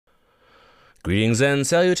Greetings and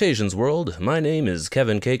salutations, world. My name is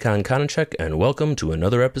Kevin K. Konkonachek, and welcome to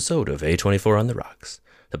another episode of A24 on the Rocks,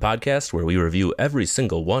 the podcast where we review every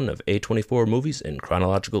single one of A24 movies in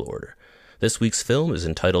chronological order. This week's film is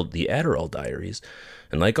entitled The Adderall Diaries,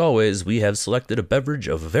 and like always, we have selected a beverage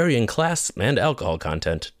of varying class and alcohol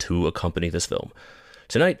content to accompany this film.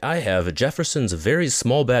 Tonight, I have Jefferson's very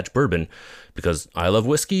small batch bourbon, because I love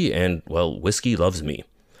whiskey, and, well, whiskey loves me.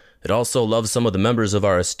 It also loves some of the members of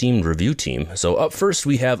our esteemed review team. So up first,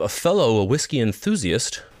 we have a fellow whiskey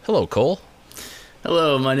enthusiast. Hello, Cole.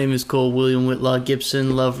 Hello, my name is Cole William Whitlaw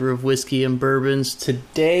Gibson, lover of whiskey and bourbons.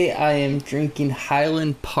 Today I am drinking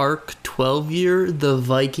Highland Park 12-year, the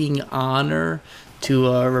Viking Honor,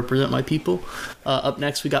 to represent my people. Up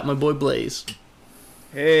next, we got my boy Blaze.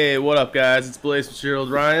 Hey, what up, guys? It's Blaze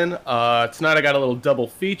Fitzgerald Ryan. Tonight I got a little double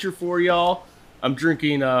feature for y'all. I'm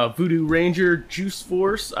drinking Voodoo Ranger Juice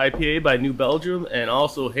Force IPA by New Belgium and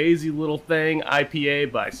also Hazy Little Thing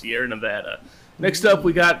IPA by Sierra Nevada. Next up,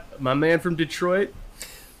 we got my man from Detroit.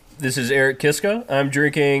 This is Eric Kiska. I'm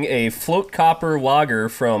drinking a Float Copper Lager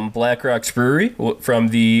from Black Rocks Brewery from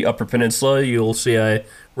the Upper Peninsula. You'll see I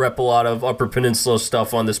rep a lot of Upper Peninsula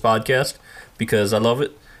stuff on this podcast because I love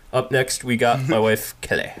it. Up next, we got my wife,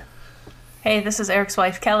 Kelly. Hey, this is Eric's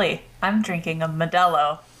wife, Kelly. I'm drinking a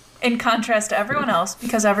Modelo. In contrast to everyone else,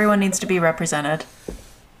 because everyone needs to be represented.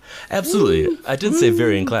 Absolutely. I did say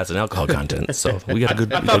varying class and alcohol content, so we got a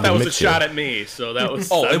good I thought that was a mix shot here. at me, so that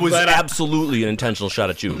was... Oh, it was absolutely an intentional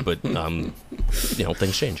shot at you, but,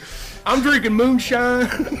 things change. I'm drinking moonshine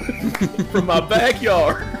from my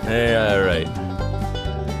backyard. Hey, all right.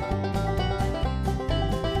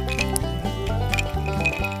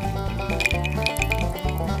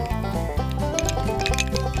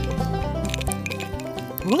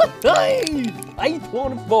 Hey,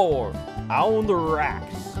 A24 on the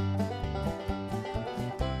rocks.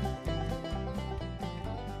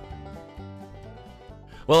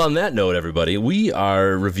 Well, on that note, everybody, we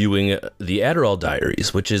are reviewing The Adderall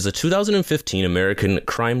Diaries, which is a 2015 American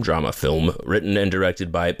crime drama film written and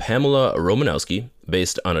directed by Pamela Romanowski,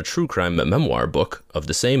 based on a true crime memoir book of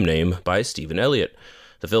the same name by Stephen Elliott.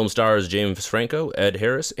 The film stars James Franco, Ed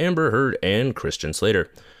Harris, Amber Heard, and Christian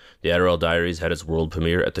Slater. The Adderall Diaries had its world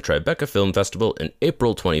premiere at the Tribeca Film Festival in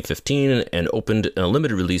April 2015 and opened in a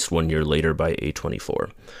limited release 1 year later by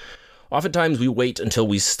A24. Oftentimes, we wait until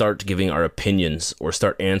we start giving our opinions or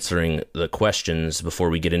start answering the questions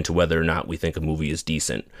before we get into whether or not we think a movie is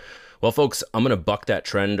decent. Well, folks, I'm going to buck that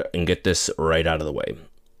trend and get this right out of the way.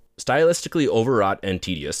 Stylistically overwrought and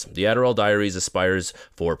tedious, The Adderall Diaries aspires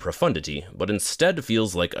for profundity, but instead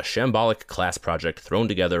feels like a shambolic class project thrown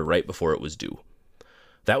together right before it was due.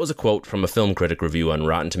 That was a quote from a film critic review on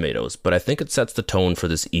Rotten Tomatoes, but I think it sets the tone for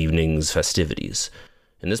this evening's festivities.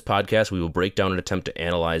 In this podcast, we will break down and attempt to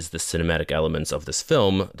analyze the cinematic elements of this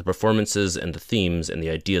film, the performances and the themes and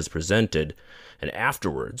the ideas presented, and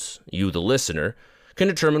afterwards, you, the listener, can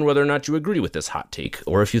determine whether or not you agree with this hot take,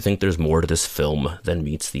 or if you think there's more to this film than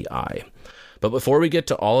meets the eye. But before we get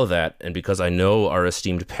to all of that, and because I know our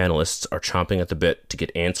esteemed panelists are chomping at the bit to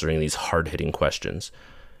get answering these hard-hitting questions,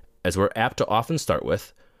 as we're apt to often start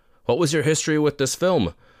with, what was your history with this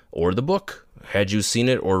film or the book? Had you seen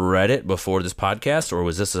it or read it before this podcast, or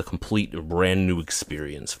was this a complete brand new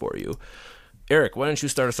experience for you? Eric, why don't you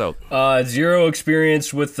start us out? Zero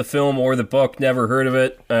experience with the film or the book. Never heard of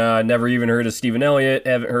it. Never even heard of Stephen Elliott.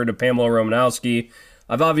 Haven't heard of Pamela Romanowski.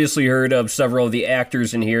 I've obviously heard of several of the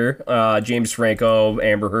actors in here. James Franco,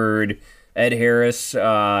 Amber Heard, Ed Harris.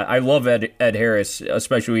 I love Ed Harris,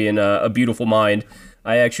 especially in A Beautiful Mind.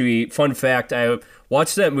 Fun fact, I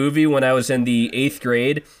watched that movie when I was in the 8th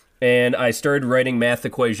grade, and I started writing math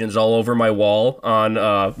equations all over my wall, on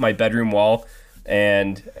my bedroom wall,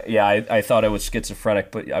 and yeah, I thought I was schizophrenic,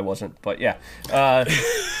 but I wasn't, but yeah.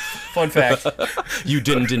 Fun fact. You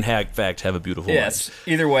didn't, in fact, have a beautiful Yes, life.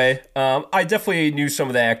 Either way, I definitely knew some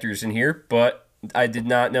of the actors in here, but I did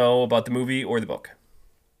not know about the movie or the book.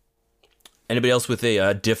 Anybody else with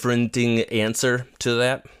a differing answer to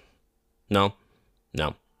that? No?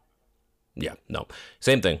 Yeah, no.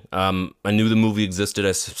 Same thing. I knew the movie existed,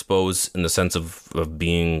 I suppose, in the sense of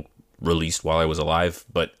being released while I was alive,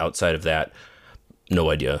 but outside of that, no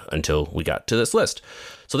idea until we got to this list.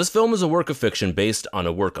 So this film is a work of fiction based on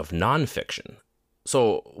a work of nonfiction.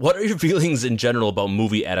 So what are your feelings in general about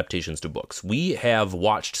movie adaptations to books? We have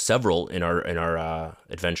watched several in our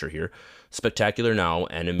adventure here. Spectacular Now,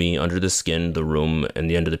 Enemy, Under the Skin, The Room, and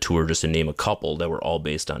The End of the Tour, just to name a couple that were all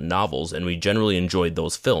based on novels, and we generally enjoyed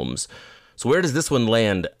those films. So where does this one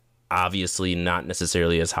land? Obviously not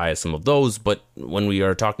necessarily as high as some of those, but when we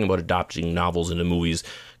are talking about adopting novels into movies,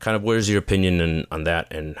 kind of where's your opinion on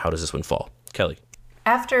that, and how does this one fall? Kelly.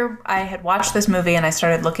 After I had watched this movie and I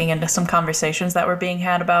started looking into some conversations that were being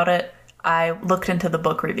had about it, I looked into the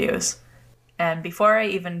book reviews. And before I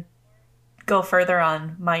even go further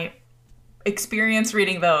on my experience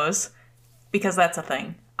reading those, because that's a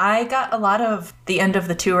thing, I got a lot of the end of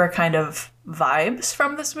the tour kind of vibes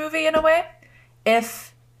from this movie in a way.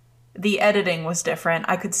 If the editing was different,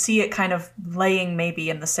 I could see it kind of laying maybe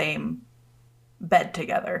in the same bed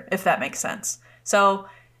together, if that makes sense. So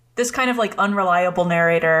this kind of like unreliable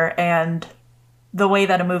narrator and the way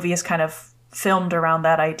that a movie is kind of filmed around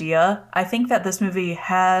that idea, I think that this movie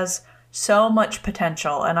has so much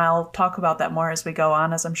potential, and I'll talk about that more as we go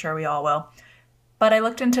on, as I'm sure we all will. But I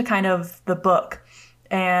looked into kind of the book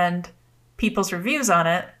and people's reviews on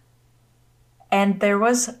it, and it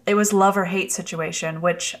was love or hate situation,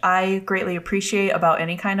 which I greatly appreciate about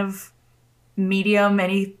any kind of medium,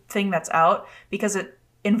 anything that's out, because it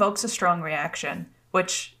invokes a strong reaction,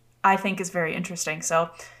 which I think is very interesting. So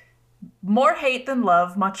more hate than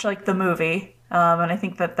love, much like the movie. And I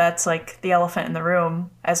think that that's like the elephant in the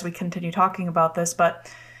room as we continue talking about this. But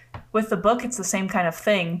with the book, it's the same kind of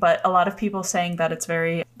thing. But a lot of people saying that it's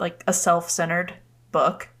very like a self-centered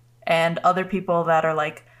book, and other people that are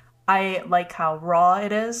like, I like how raw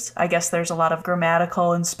it is. I guess there's a lot of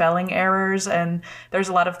grammatical and spelling errors, and there's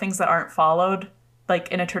a lot of things that aren't followed like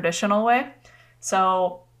in a traditional way.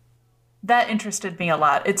 So that interested me a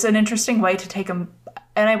lot. It's an interesting way to take them.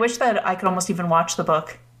 And I wish that I could almost even read the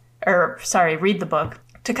book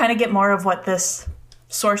to kind of get more of what this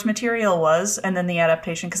source material was and then the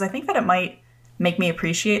adaptation, because I think that it might make me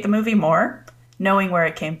appreciate the movie more, knowing where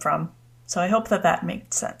it came from. So I hope that that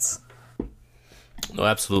made sense. No,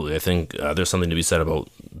 absolutely. I think there's something to be said about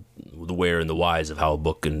the where and the whys of how a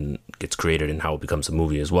book gets created and how it becomes a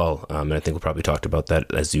movie as well. And I think we'll probably talked about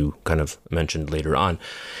that as you kind of mentioned later on.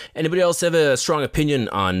 Anybody else have a strong opinion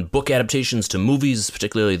on book adaptations to movies,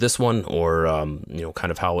 particularly this one, or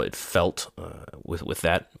kind of how it felt with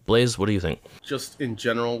that? Blaze, what do you think? Just in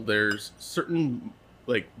general, there's certain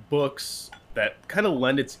like books that kind of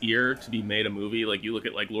lend its ear to be made a movie. Like you look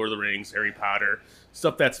at like Lord of the Rings, Harry Potter,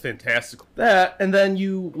 stuff that's fantastic. That, and then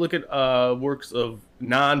you look at works of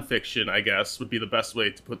nonfiction, I guess would be the best way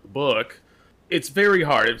to put the book. It's very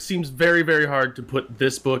hard. It seems very, very hard to put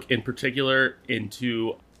this book in particular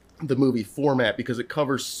into the movie format because it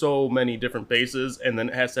covers so many different bases, and then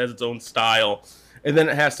it has to have its own style, and then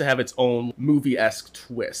it has to have its own movie-esque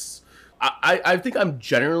twists. I think I'm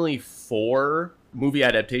generally for movie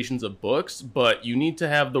adaptations of books, but you need to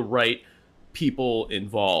have the right people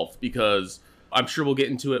involved, because I'm sure we'll get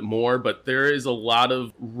into it more, but there is a lot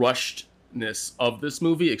of rushedness of this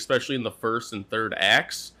movie, especially in the first and third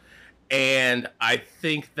acts. And I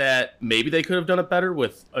think that maybe they could have done it better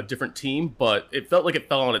with a different team, but it felt like it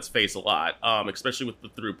fell on its face a lot, especially with the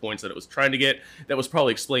through points that it was trying to get. That was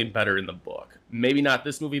probably explained better in the book. Maybe not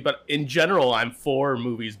this movie, but in general, I'm for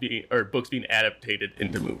books being adapted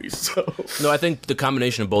into movies. So. No, I think the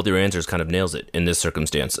combination of both your answers kind of nails it in this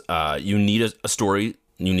circumstance. You need a story,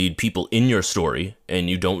 you need people in your story, and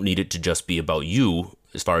you don't need it to just be about you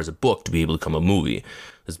as far as a book to be able to become a movie.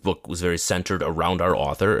 This book was very centered around our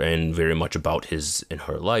author and very much about his and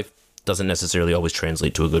her life. Doesn't necessarily always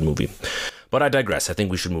translate to a good movie. But I digress. I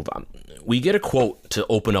think we should move on. We get a quote to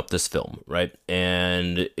open up this film, right?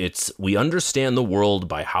 And it's, "We understand the world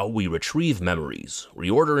by how we retrieve memories,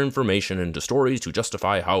 reorder information into stories to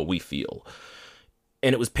justify how we feel."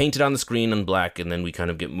 And it was painted on the screen in black, and then we kind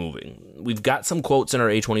of get moving. We've got some quotes in our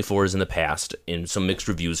A24s in the past, and some mixed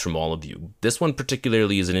reviews from all of you. This one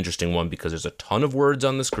particularly is an interesting one because there's a ton of words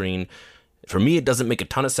on the screen. For me, it doesn't make a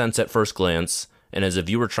ton of sense at first glance, and as a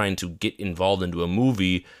viewer trying to get involved into a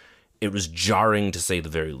movie, it was jarring to say the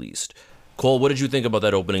very least. Cole, what did you think about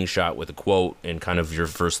that opening shot with a quote and kind of your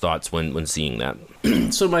first thoughts when seeing that?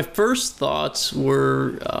 So my first thoughts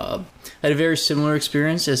were, I had a very similar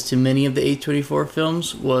experience as to many of the A24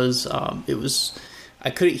 films. I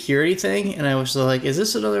couldn't hear anything, and I was like, is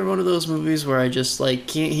this another one of those movies where I just like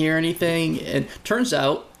can't hear anything? And turns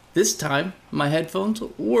out this time my headphones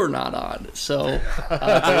were not on, so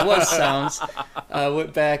there was sounds. I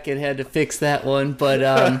went back and had to fix that one, but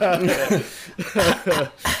I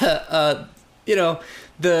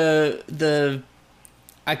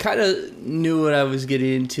kind of knew what I was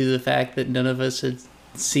getting into, the fact that none of us had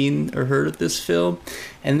seen or heard of this film,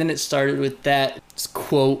 and then it started with that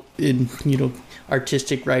quote in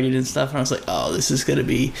artistic writing and stuff, and I was like, oh, this is gonna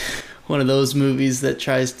be one of those movies that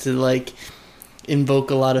tries to like invoke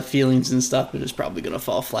a lot of feelings and stuff, but it's probably going to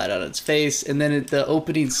fall flat on its face. And then at the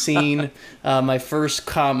opening scene, my first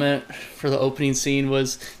comment for the opening scene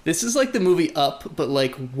was, this is like the movie Up, but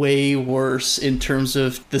like way worse in terms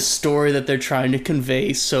of the story that they're trying to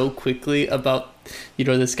convey so quickly about, you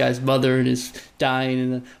know, this guy's mother and his dying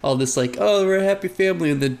and all this like, oh, we're a happy family,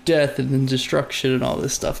 and then death and then destruction and all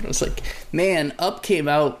this stuff. And I was like, man, Up came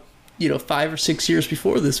out, you know, 5 or 6 years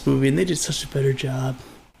before this movie, and they did such a better job.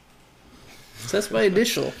 So that's my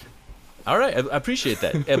initial. All right, I appreciate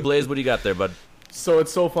that. Blaze, what do you got there, bud? So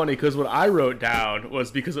it's so funny because what I wrote down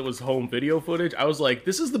was, because it was home video footage, I was like,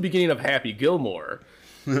 this is the beginning of Happy Gilmore.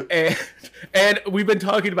 and we've been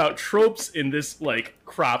talking about tropes in this like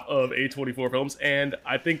crop of A24 films, and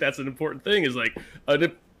I think that's an important thing, is like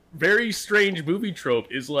a very strange movie trope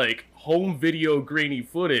is like home video grainy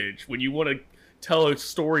footage when you want to tell a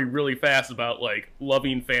story really fast about like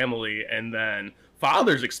loving family, and then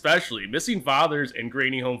fathers, especially missing fathers and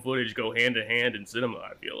grainy home footage go hand in hand in cinema,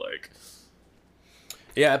 I feel like.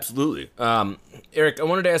 Yeah, absolutely. Eric, I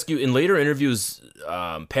wanted to ask you, in later interviews,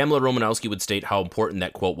 Pamela Romanowski would state how important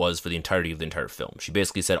that quote was for the entirety of the entire film. She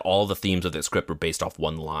basically said all the themes of that script were based off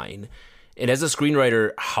one line. And as a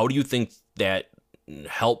screenwriter, how do you think that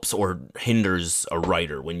helps or hinders a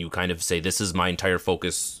writer when you kind of say, this is my entire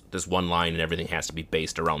focus, this one line, and everything has to be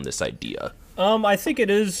based around this idea? I think it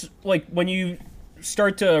is, like, when you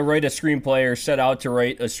start to write a screenplay or set out to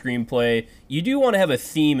write a screenplay, you do want to have a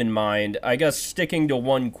theme in mind. I guess sticking to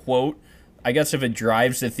one quote, I guess if it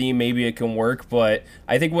drives the theme, maybe it can work. But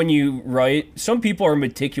I think when you write, some people are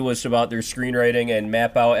meticulous about their screenwriting and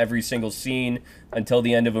map out every single scene until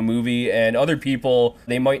the end of a movie. And other people,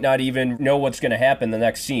 they might not even know what's going to happen the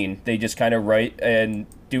next scene. They just kind of write and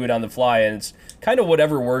do it on the fly. And it's kind of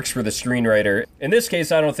whatever works for the screenwriter. In this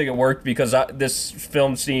case, I don't think it worked because this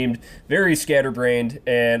film seemed very scatterbrained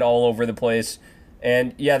and all over the place.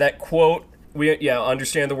 And yeah, that quote, we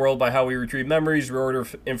understand the world by how we retrieve memories,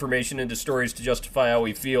 reorder information into stories to justify how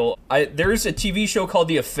we feel. There's a TV show called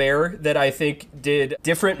The Affair that I think did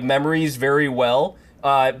different memories very well.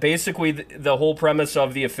 Basically, the whole premise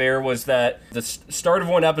of The Affair was that the start of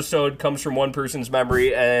one episode comes from one person's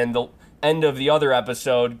memory, and the end of the other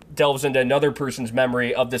episode delves into another person's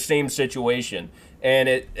memory of the same situation. And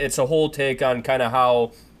it's a whole take on kind of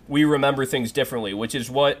how we remember things differently, which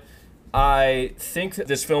is what I think that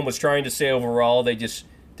this film was trying to say overall. They just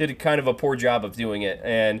did kind of a poor job of doing it.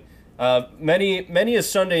 And many a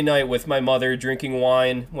Sunday night with my mother drinking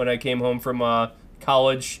wine when I came home from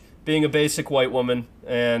college, being a basic white woman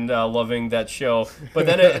and loving that show. But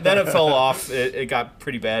then it fell off. It got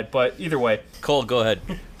pretty bad. But either way. Cole, go ahead.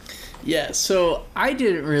 Yeah, so I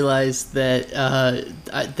didn't realize that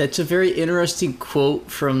that's a very interesting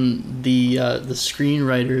quote from the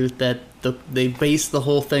screenwriter, that they based the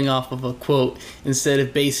whole thing off of a quote instead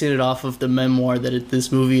of basing it off of the memoir that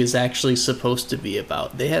this movie is actually supposed to be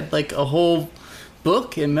about. They had like a whole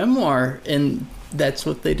book and memoir, and that's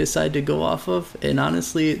what they decided to go off of. And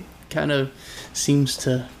honestly, it kind of seems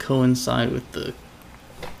to coincide with the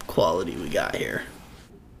quality we got here.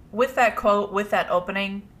 With that quote, with that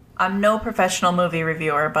opening, I'm no professional movie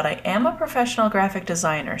reviewer, but I am a professional graphic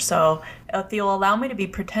designer, so if you'll allow me to be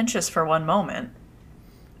pretentious for one moment,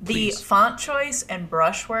 Please. The font choice and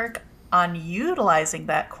brushwork on utilizing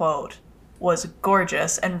that quote was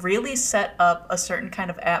gorgeous and really set up a certain kind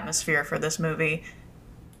of atmosphere for this movie.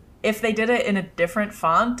 If they did it in a different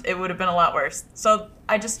font, it would have been a lot worse. So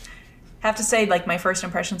I just have to say, like, my first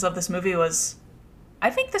impressions of this movie was, I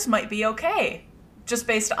think this might be okay, just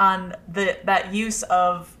based on that use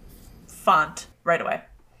of font right away.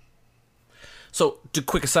 So, to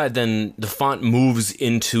quick aside, then the font moves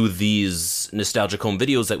into these nostalgic home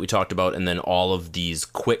videos that we talked about, and then all of these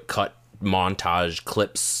quick cut montage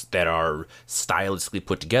clips that are stylistically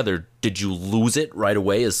put together. Did you lose it right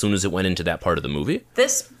away as soon as it went into that part of the movie?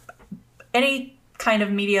 Any kind of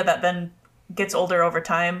media that then gets older over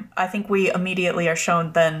time, I think we immediately are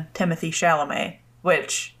shown then Timothée Chalamet,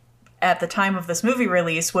 which at the time of this movie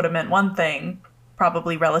release would have meant one thing,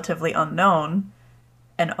 probably relatively unknown,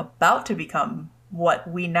 and about to become what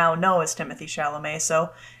we now know as Timothée Chalamet.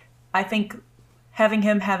 So I think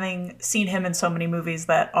having seen him in so many movies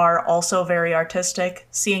that are also very artistic,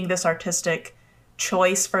 seeing this artistic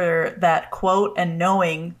choice for that quote and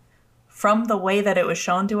knowing from the way that it was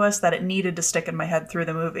shown to us that it needed to stick in my head through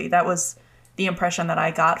the movie. That was the impression that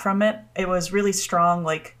I got from it. It was really strong,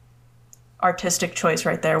 like, artistic choice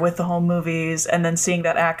right there with the home movies, and then seeing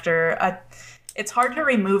that actor. It's hard to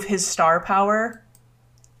remove his star power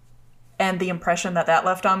and the impression that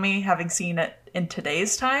left on me, having seen it in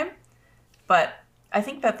today's time. But I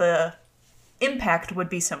think that the impact would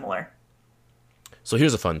be similar. So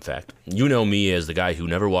here's a fun fact. You know me as the guy who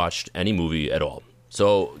never watched any movie at all.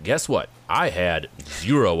 So guess what? I had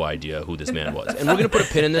zero idea who this man was. And we're going to put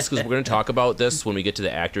a pin in this because we're going to talk about this when we get to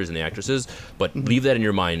the actors and the actresses. But leave that in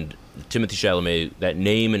your mind. Timothy Chalamet, that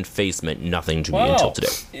name and face meant nothing to me until today.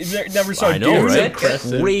 Never saw I know, Dune. right?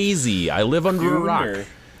 Crazy. I live under a rock.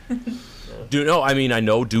 Dune, no, I mean, I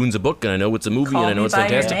know Dune's a book, and I know it's a movie, Call and I know Me it's by Your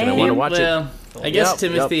fantastic, and I Name. want to watch Well, I guess Yep,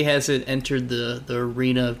 Timothy hasn't entered the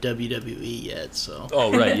arena of WWE yet, so.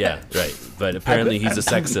 Oh, right, yeah, right. But apparently he's a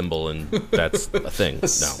sex symbol, and that's a thing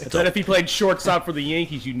now. But if he played shortstop for the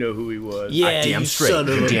Yankees, you'd know who he was. Yeah, Damn you straight. son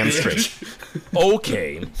of a Damn bitch. straight.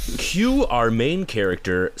 Okay. Cue our main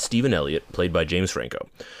character, Stephen Elliott, played by James Franco.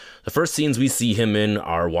 The first scenes we see him in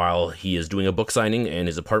are while he is doing a book signing in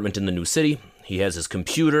his apartment in the new city. He has his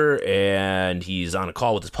computer, and he's on a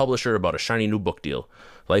call with his publisher about a shiny new book deal.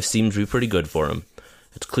 Life seems to be pretty good for him.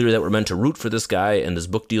 It's clear that we're meant to root for this guy, and this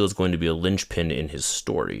book deal is going to be a linchpin in his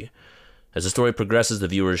story. As the story progresses, the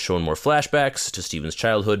viewer is shown more flashbacks to Stephen's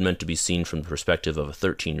childhood, meant to be seen from the perspective of a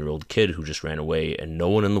 13-year-old kid who just ran away, and no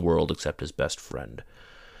one in the world except his best friend.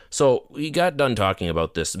 So, we got done talking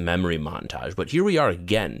about this memory montage, but here we are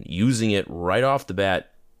again, using it right off the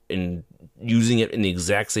bat, and using it in the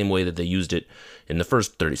exact same way that they used it in the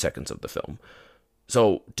first 30 seconds of the film.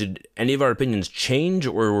 So, did any of our opinions change,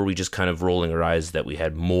 or were we just kind of rolling our eyes that we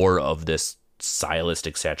had more of this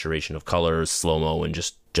stylistic saturation of colors, slow-mo, and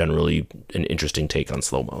just generally an interesting take on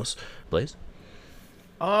slow-mos? Blaze?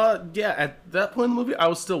 Yeah, at that point in the movie, I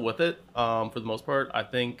was still with it, for the most part. I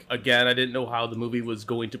think, again, I didn't know how the movie was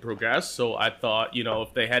going to progress, so I thought,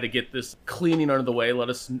 if they had to get this cleaning under the way,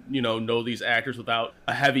 let us, know these actors without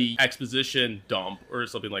a heavy exposition dump or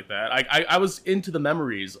something like that. I was into the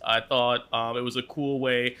memories. I thought it was a cool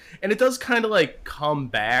way, and it does kind of, come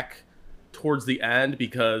back towards the end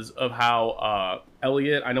because of how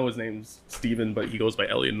Elliot, I know his name's Steven, but he goes by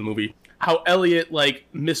Elliot in the movie, how Elliot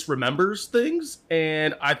misremembers things,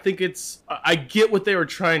 and I think I get what they were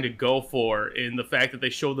trying to go for in the fact that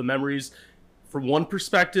they show the memories from one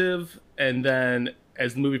perspective, and then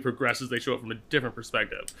as the movie progresses they show it from a different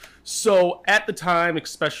perspective. So at the time,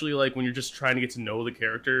 especially when you're just trying to get to know the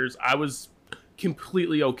characters, I was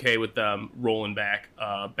completely okay with them rolling back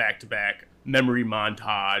to back memory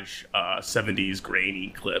montage 70s grainy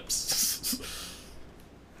clips.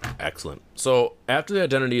 Excellent. So, after the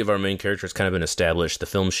identity of our main character has kind of been established, the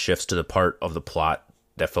film shifts to the part of the plot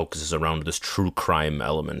that focuses around this true crime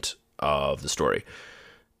element of the story,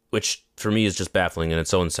 which for me is just baffling in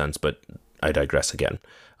its own sense, but I digress again.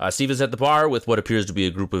 Steve is at the bar with what appears to be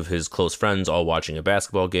a group of his close friends, all watching a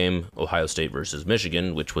basketball game, Ohio State versus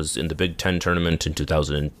Michigan, which was in the Big Ten tournament in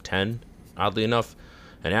 2010, oddly enough.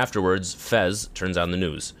 And afterwards, Fez turns on the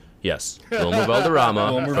news. Yes, Wilmer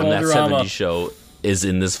Valderrama from that 70s show is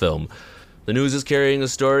in this film. The news is carrying a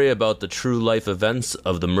story about the true life events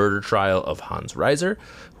of the murder trial of Hans Reiser,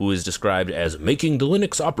 who is described as making the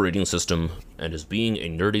Linux operating system and as being a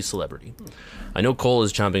nerdy celebrity. I know Cole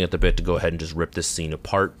is chomping at the bit to go ahead and just rip this scene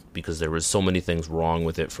apart because there was so many things wrong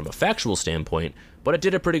with it from a factual standpoint, but it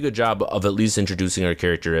did a pretty good job of at least introducing our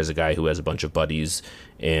character as a guy who has a bunch of buddies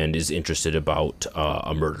and is interested about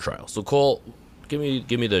a murder trial. So Cole, give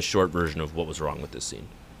me the short version of what was wrong with this scene.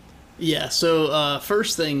 Yeah, so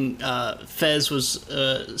first thing, Fez was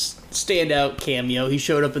a standout cameo. He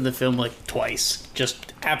showed up in the film twice.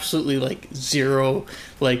 Just absolutely zero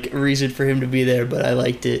reason for him to be there, but I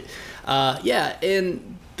liked it. Yeah,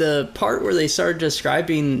 and the part where they started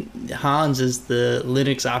describing Hans as the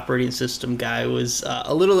Linux operating system guy was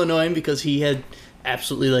a little annoying because he had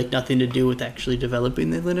absolutely nothing to do with actually developing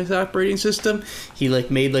the Linux operating system. He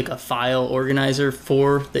made a file organizer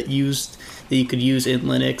that you could use in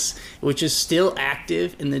Linux, which is still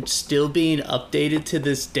active and it's still being updated to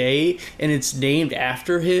this day, and it's named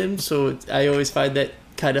after him. So I always find that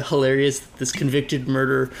kind of hilarious. This convicted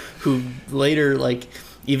murderer who later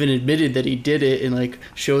even admitted that he did it and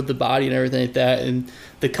showed the body and everything like that, and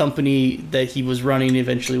the company that he was running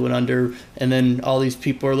eventually went under, and then all these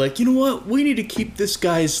people are you know what, we need to keep this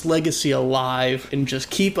guy's legacy alive and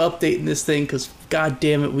just keep updating this thing because god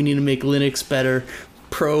damn it, we need to make Linux better.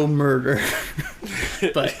 Pro murder.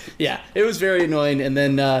 But yeah, it was very annoying. And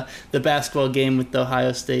then the basketball game with the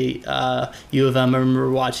Ohio State U of M, I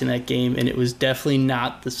remember watching that game, and it was definitely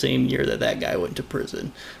not the same year that guy went to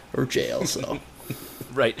prison or jail. So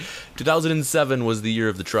Right. 2007 was the year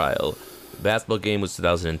of the trial. The basketball game was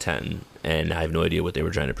 2010, and I have no idea what they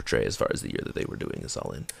were trying to portray as far as the year that they were doing this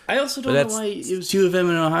all in. I also don't know why it was U of M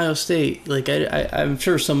and Ohio State. I'm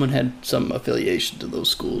sure someone had some affiliation to those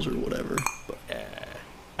schools or whatever. But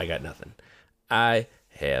I got nothing. I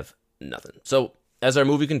have nothing. So, as our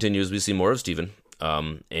movie continues, we see more of Steven.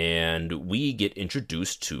 and we get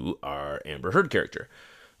introduced to our Amber Heard character.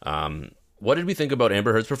 What did we think about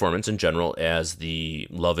Amber Heard's performance in general as the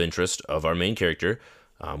love interest of our main character?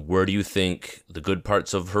 Where do you think the good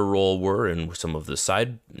parts of her role were, and some of the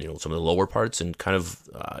side, some of the lower parts, and kind of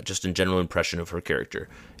just in general impression of her character?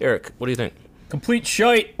 Eric, what do you think? Complete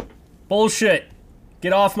shite. Bullshit.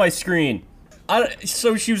 Get off my screen.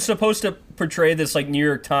 So she was supposed to portray this like New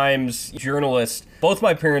York Times journalist. Both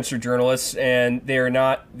my parents are journalists, and they are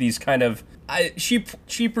not these kind of. She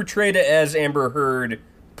portrayed it as Amber Heard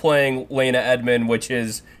playing Lena Edmond, which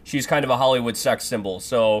is she's kind of a Hollywood sex symbol.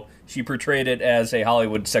 So she portrayed it as a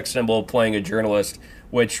Hollywood sex symbol playing a journalist,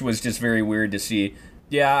 which was just very weird to see.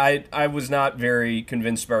 Yeah, I was not very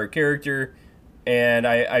convinced by her character, and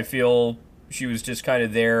I feel she was just kind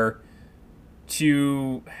of there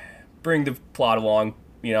to bring the plot along,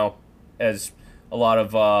 as a lot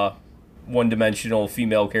of one-dimensional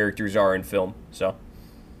female characters are in film. So,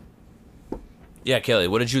 yeah, Kelly,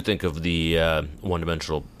 what did you think of the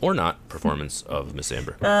one-dimensional or not performance of Miss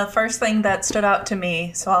Amber? The first thing that stood out to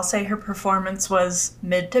me, so I'll say her performance was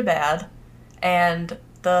mid to bad, and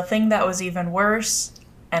the thing that was even worse,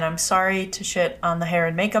 and I'm sorry to shit on the hair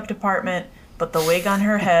and makeup department, but the wig on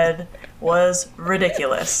her head was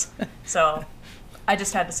ridiculous. So I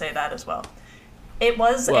just had to say that as well. It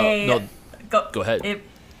was Go ahead.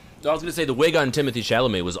 I was going to say the wig on Timothée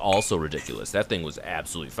Chalamet was also ridiculous. That thing was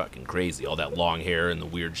absolutely fucking crazy. All that long hair and the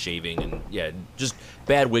weird shaving, and yeah, just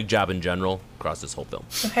bad wig job in general across this whole film.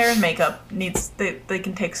 The hair and makeup they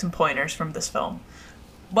can take some pointers from this film.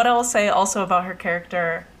 What I'll say also about her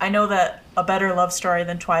character, I know that a better love story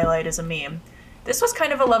than Twilight is a meme. This was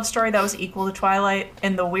kind of a love story that was equal to Twilight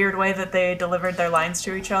in the weird way that they delivered their lines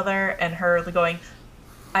to each other, and her going,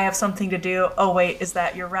 I have something to do. Oh, wait, is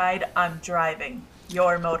that your ride? I'm driving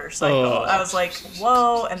your motorcycle. Oh. I was like,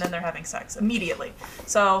 whoa, and then they're having sex immediately.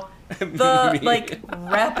 So the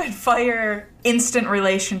rapid fire instant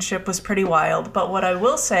relationship was pretty wild. But what I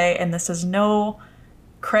will say, and this is no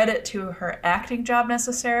credit to her acting job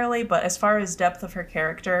necessarily, but as far as depth of her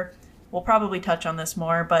character, we'll probably touch on this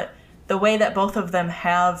more, but the way that both of them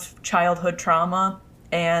have childhood trauma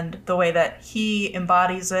and the way that he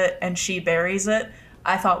embodies it and she buries it,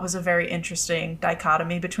 I thought was a very interesting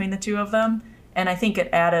dichotomy between the two of them. And I think it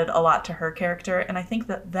added a lot to her character. And I think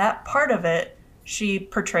that part of it, she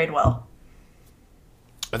portrayed well.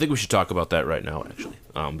 I think we should talk about that right now, actually,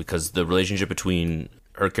 because the relationship between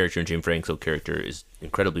her character and James Franco's character is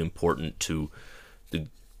incredibly important to the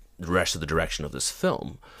rest of the direction of this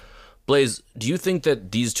film. Blaze, do you think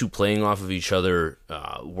that these two playing off of each other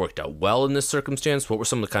worked out well in this circumstance? What were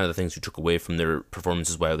some of the kind of the things you took away from their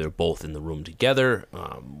performances while they were both in the room together?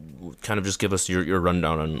 Kind of just give us your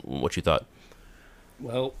rundown on what you thought.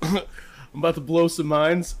 Well, I'm about to blow some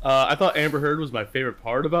minds. I thought Amber Heard was my favorite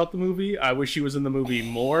part about the movie. I wish she was in the movie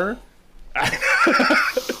more.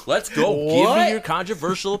 Let's go. Give me your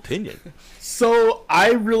controversial opinion. So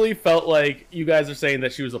I really felt like you guys are saying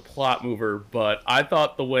that she was a plot mover, but I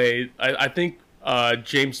thought the way I think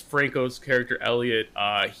James Franco's character Elliot,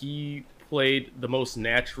 he played the most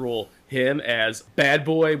natural him as bad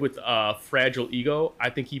boy with a fragile ego. I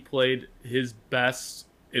think he played his best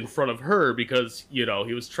in front of her because he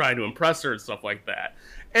was trying to impress her and stuff like that.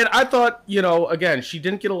 And I thought, again, she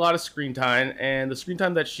didn't get a lot of screen time, and the screen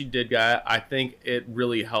time that she did get, I think it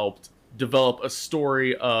really helped develop a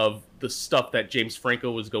story of the stuff that James Franco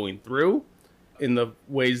was going through in the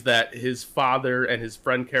ways that his father and his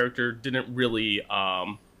friend character didn't really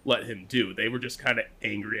let him do. They were just kind of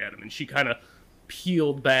angry at him, and she kind of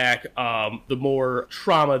peeled back the more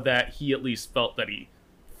trauma that he at least felt that he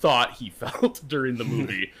thought he felt during the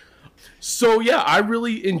movie. So yeah, I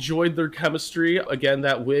really enjoyed their chemistry. Again,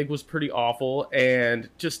 that wig was pretty awful, and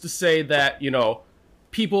just to say that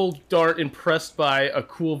people aren't impressed by a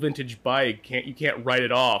cool vintage bike, you can't write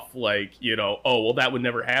it off like oh well, that would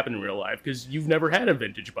never happen in real life because you've never had a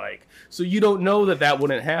vintage bike, so you don't know that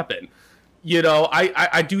wouldn't happen.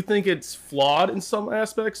 I do think it's flawed in some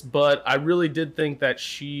aspects, but I really did think that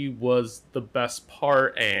she was the best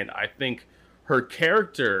part, and I think her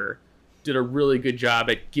character did a really good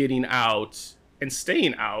job at getting out and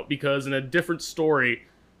staying out, because in a different story,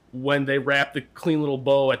 when they wrapped the clean little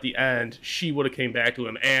bow at the end, she would have came back to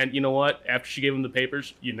him. And you know what? After she gave him the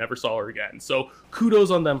papers, you never saw her again. So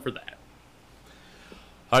kudos on them for that.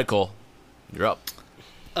 All right, Cole, you're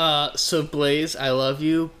up. So Blaze, I love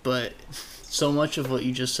you, but So much of what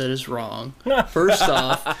you just said is wrong. First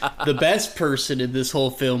off, the best person in this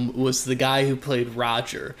whole film was the guy who played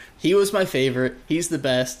Roger. He was my favorite. He's the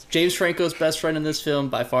best. James Franco's best friend in this film,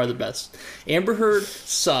 by far the best. Amber Heard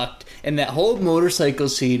sucked, and that whole motorcycle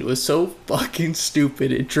scene was so fucking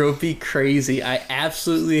stupid. It drove me crazy. I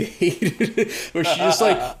absolutely hated it. Where she just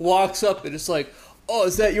like walks up and it's like, oh,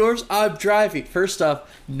 is that yours? I'm driving. First off,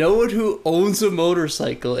 no one who owns a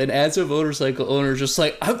motorcycle and as a motorcycle owner is just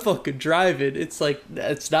like, I'm fucking driving. It's like,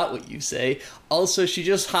 that's not what you say. Also, she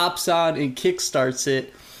just hops on and kickstarts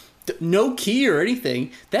it. No key or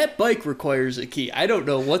anything. That bike requires a key. I don't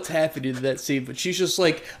know what's happening in that scene, but she's just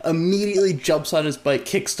like immediately jumps on his bike,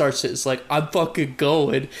 kickstarts it. It's like, I'm fucking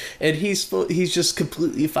going. And he's just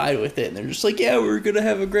completely fine with it. And they're just like, yeah, we're going to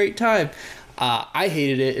have a great time. I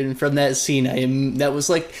hated it, and from that scene, that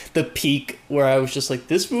was like the peak where I was just like,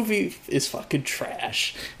 this movie is fucking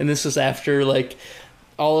trash. And this was after like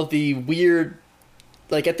all of the weird,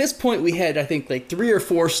 like at this point we had I think like 3 or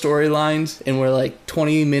 4 storylines, and we're like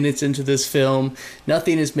 20 minutes into this film,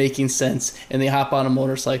 nothing is making sense, and they hop on a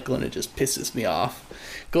motorcycle and it just pisses me off.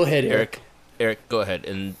 Go ahead, Eric. Eric, go ahead,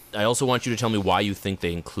 and I also want you to tell me why you think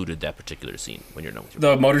they included that particular scene when you're done with your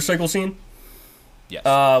The motorcycle scene? Yes.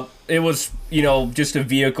 It was, just a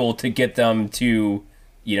vehicle to get them to,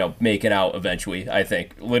 make it out eventually, I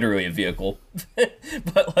think. Literally a vehicle.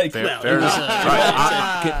 But, like... Fair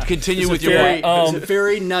enough. Continue with your point. It was a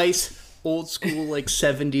very nice, old school, like,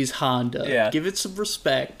 70s Honda. Yeah. Give it some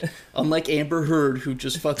respect. Unlike Amber Heard, who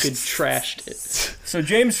just fucking trashed it. So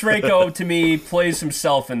James Franco, to me, plays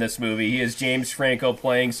himself in this movie. He is James Franco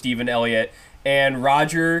playing Stephen Elliott. And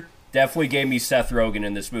Roger... definitely gave me Seth Rogen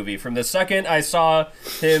in this movie. From the second I saw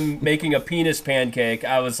him making a penis pancake,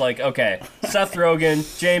 I was like, okay, Seth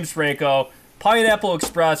Rogen, James Franco, Pineapple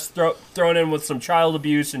Express, thrown in with some child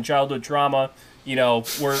abuse and childhood trauma.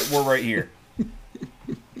 We're right here.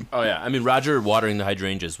 Oh yeah, I mean Roger watering the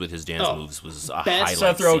hydrangeas with his dance moves was a highlight.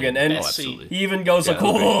 Seth Rogen, scene. and absolutely. He even goes like,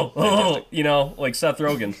 like Seth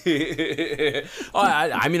Rogen.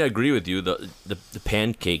 I mean, I agree with you. The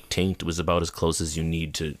pancake taint was about as close as you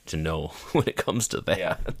need to know when it comes to that.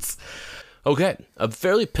 Yeah. Okay, a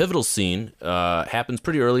fairly pivotal scene happens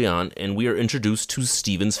pretty early on, and we are introduced to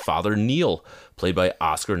Steven's father, Neil, played by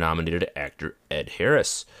Oscar-nominated actor Ed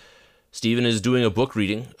Harris. Steven is doing a book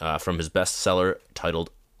reading from his bestseller titled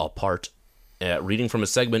Apart, reading from a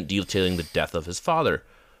segment detailing the death of his father.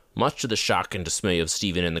 Much to the shock and dismay of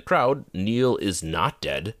Steven and the crowd, Neil is not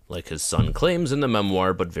dead, like his son claims in the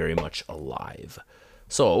memoir, but very much alive.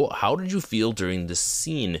 So, how did you feel during this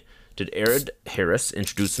scene? Did Ed Harris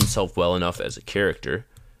introduce himself well enough as a character?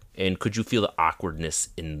 And could you feel the awkwardness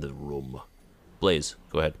in the room? Blaze,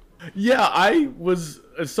 go ahead. Yeah, I was,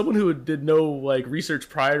 as someone who did no research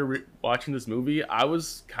prior to watching this movie, I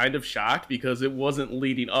was kind of shocked because it wasn't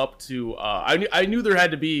leading up to. I knew there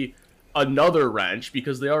had to be another wrench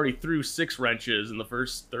because they already threw 6 wrenches in the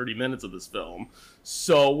first 30 minutes of this film.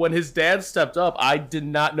 So when his dad stepped up, I did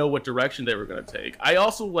not know what direction they were going to take. I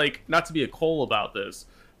also not to be a Cole about this,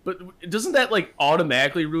 but doesn't that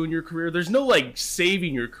automatically ruin your career? There's no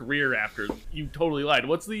saving your career after you totally lied.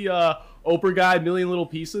 What's the Oprah guy, Million Little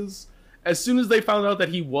Pieces? As soon as they found out that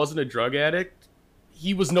he wasn't a drug addict,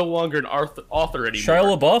 he was no longer an author anymore.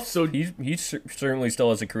 Shia LaBeouf, so he certainly still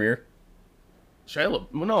has a career. Shia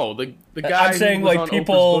LaBeouf, no, the guy. I'm saying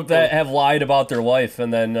people that have lied about their life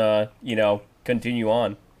and then continue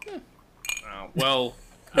on. Well,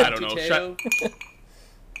 I don't know.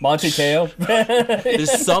 Monte Teo.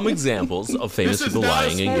 There's some examples of famous people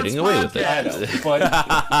lying and getting away with it. I know,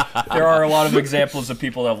 but there are a lot of examples of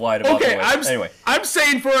people that have lied about their life. Anyway, I'm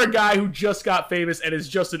saying for a guy who just got famous and is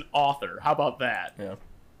just an author, how about that? Yeah,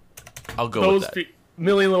 I'll go with that.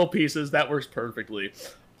 Million Little Pieces, that works perfectly.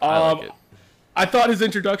 I like it. I thought his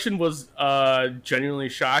introduction was genuinely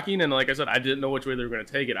shocking, and like I said, I didn't know which way they were going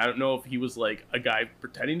to take it. I don't know if he was a guy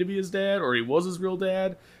pretending to be his dad or he was his real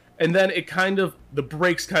dad. And then the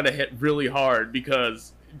brakes kind of hit really hard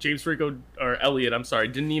because James Franco, or Elliot, I'm sorry,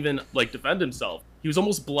 didn't even defend himself. He was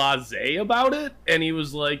almost blasé about it, and he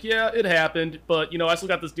was like, yeah, it happened, but I still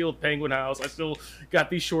got this deal with Penguin House. I still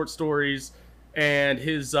got these short stories, and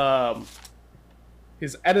his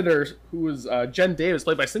editor, who was Jen Davis,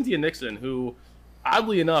 played by Cynthia Nixon, who,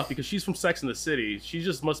 oddly enough, because she's from Sex and the City, she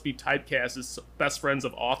just must be typecast as best friends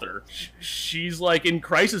of author. She's in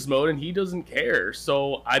crisis mode, and he doesn't care.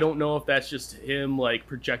 So I don't know if that's just him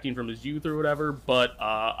projecting from his youth or whatever. But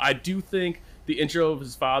I do think the intro of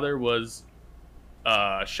his father was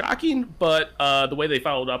shocking, but the way they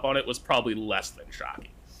followed up on it was probably less than shocking.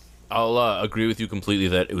 I'll agree with you completely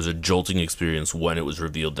that it was a jolting experience when it was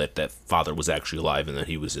revealed that that father was actually alive and that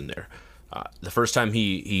he was in there. The first time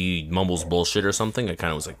he mumbles bullshit or something, I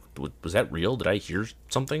kind of was like, was that real? Did I hear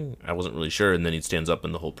something? I wasn't really sure. And then he stands up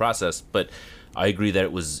in the whole process. But I agree that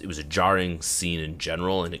it was a jarring scene in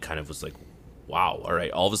general, and it kind of was like, wow, all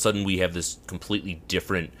right. All of a sudden we have this completely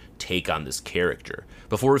different take on this character.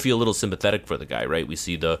 Before we feel a little sympathetic for the guy, right? We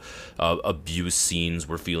see the abuse scenes.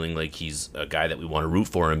 We're feeling like he's a guy that we want to root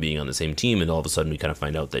for and being on the same team. And all of a sudden we kind of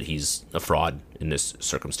find out that he's a fraud in this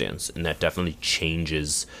circumstance. And that definitely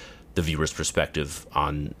changes the viewer's perspective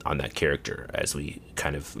on that character as we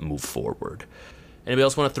kind of move forward. Anybody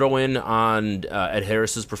else want to throw in on Ed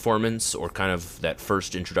Harris's performance or kind of that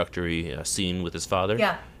first introductory scene with his father?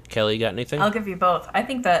 Yeah. Kelly, got anything? I'll give you both. I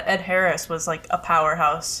think that Ed Harris was like a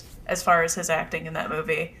powerhouse as far as his acting in that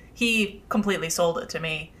movie. He completely sold it to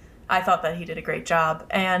me. I thought that he did a great job.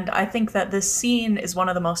 And I think that this scene is one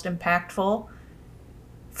of the most impactful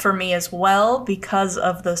for me as well because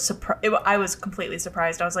of the surprise. I was completely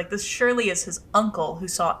surprised. I was like, this surely is his uncle who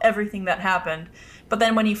saw everything that happened. But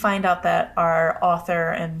then when you find out that our author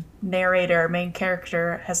and narrator, main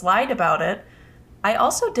character, has lied about it, I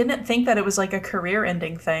also didn't think that it was like a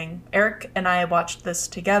career-ending thing. Eric and I watched this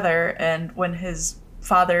together, and when his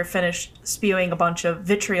father finished spewing a bunch of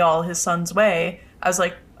vitriol his son's way, I was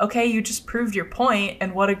like, okay, you just proved your point,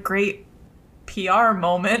 and what a great PR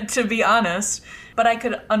moment, to be honest. But I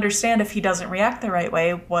could understand if he doesn't react the right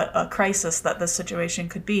way, what a crisis that this situation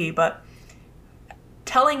could be. But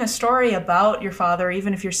telling a story about your father,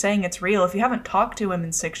 even if you're saying it's real, if you haven't talked to him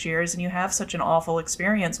in 6 years and you have such an awful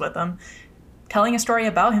experience with him, telling a story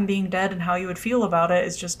about him being dead and how you would feel about it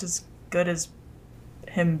is just as good as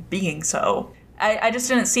him being so. I just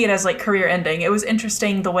didn't see it as like career ending. It was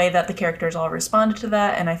interesting the way that the characters all responded to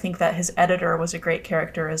that, and I think that his editor was a great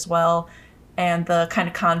character as well. And the kind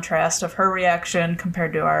of contrast of her reaction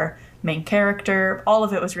compared to our main character, all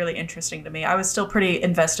of it was really interesting to me. I was still pretty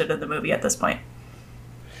invested in the movie at this point.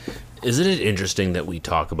 Isn't it interesting that we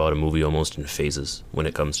talk about a movie almost in phases when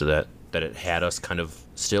it comes to that? That it had us kind of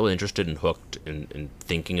still interested and hooked and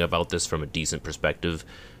thinking about this from a decent perspective,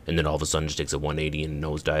 and then all of a sudden just takes a 180 and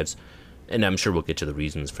nosedives. And I'm sure we'll get to the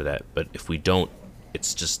reasons for that. But if we don't,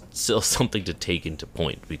 it's just still something to take into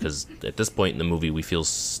point, because at this point in the movie we feel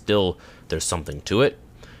still there's something to it,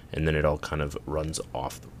 and then it all kind of runs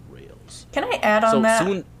off the rails. Can I add on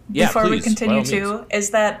that before we continue too?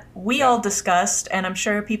 Is that we all discussed, and I'm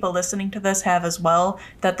sure people listening to this have as well,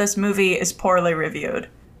 that this movie is poorly reviewed.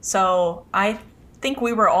 So I think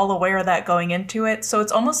we were all aware of that going into it. So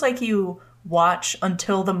it's almost like you watch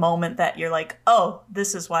until the moment that you're like, oh,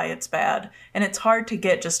 this is why it's bad. And it's hard to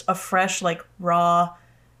get just a fresh, like, raw,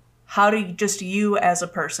 how do you as a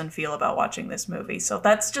person feel about watching this movie? So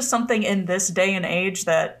that's just something in this day and age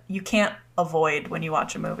that you can't avoid when you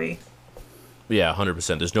watch a movie. Yeah,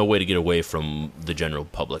 100%. There's no way to get away from the general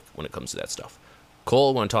public when it comes to that stuff.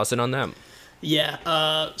 Cole, want to toss in on that?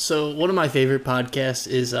 Yeah, so one of my favorite podcasts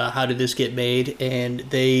is How Did This Get Made, and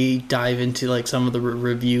they dive into like some of the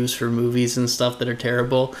reviews for movies and stuff that are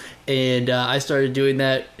terrible, and I started doing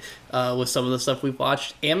that with some of the stuff we've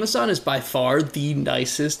watched. Amazon is by far the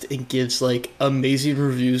nicest and gives like amazing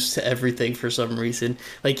reviews to everything for some reason.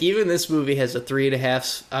 Like even this movie has a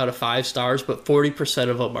 3.5 out of 5 stars, but 40%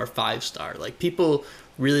 of them are 5-star. Like people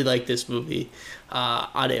really like this movie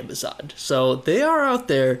on Amazon, so they are out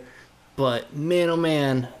there. But man, oh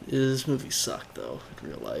man, this movie sucked though in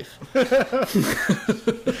real life. You're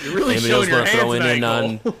really Anybody showing else your want to throw hands in tonight,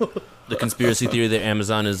 on Cole. the conspiracy theory that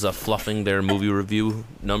Amazon is fluffing their movie review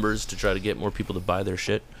numbers to try to get more people to buy their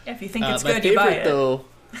shit? If you think it's my good, you buy favorite, it. though,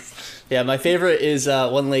 yeah, my favorite is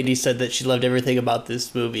one lady said that she loved everything about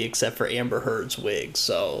this movie except for Amber Heard's wig.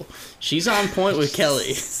 So she's on point with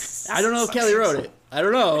Kelly. I don't know if Kelly wrote it. I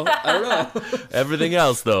don't know. Everything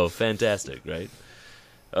else, though, fantastic, right?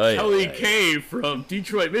 Oh, yeah. Kelly K from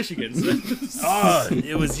Detroit, Michigan. Oh,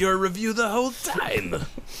 it was your review the whole time.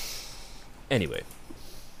 Anyway,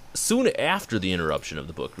 soon after the interruption of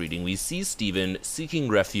the book reading, we see Stephen seeking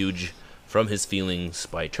refuge from his feelings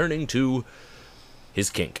by turning to his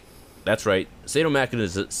kink. That's right,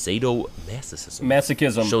 sadomasochism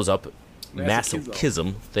Masochism. shows up.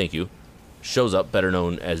 Masochism, thank you. Shows up, better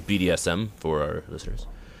known as BDSM for our listeners.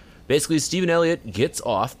 Basically, Stephen Elliott gets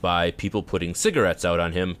off by people putting cigarettes out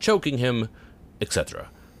on him, choking him, etc.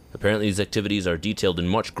 Apparently, these activities are detailed in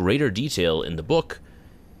much greater detail in the book,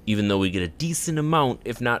 even though we get a decent amount,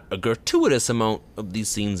 if not a gratuitous amount, of these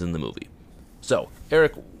scenes in the movie. So,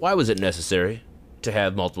 Eric, why was it necessary to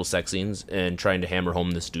have multiple sex scenes and trying to hammer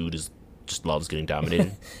home this dude just loves getting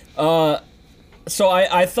dominated? So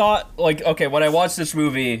I thought, like, okay, when I watched this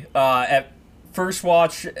movie, at first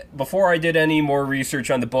watch, before I did any more research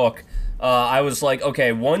on the book, I was like,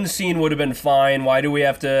 okay, one scene would have been fine. Why do we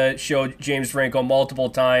have to show James Franco multiple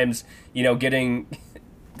times, getting,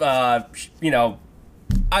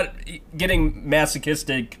 getting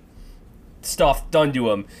masochistic stuff done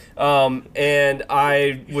to him? And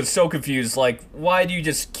I was so confused. Like, why do you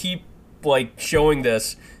just keep, showing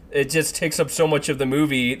this? It just takes up so much of the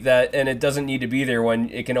movie and it doesn't need to be there when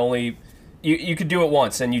it can only... You could do it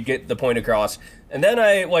once and you'd get the point across. And then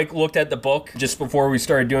I looked at the book just before we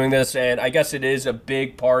started doing this, and I guess it is a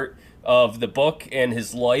big part of the book and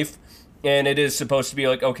his life. And it is supposed to be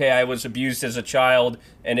okay, I was abused as a child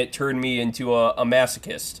and it turned me into a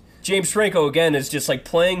masochist. James Franco, again, is just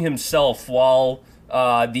playing himself while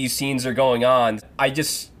these scenes are going on. I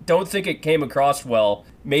just don't think it came across well.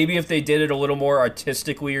 Maybe if they did it a little more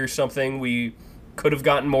artistically or something, we could have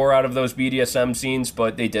gotten more out of those BDSM scenes,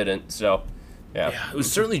 but they didn't, so... Yeah, it was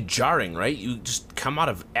certainly jarring, right? You just come out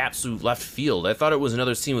of absolute left field. I thought it was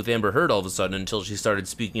another scene with Amber Heard all of a sudden until she started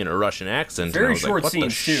speaking in a Russian accent. Very and I was short what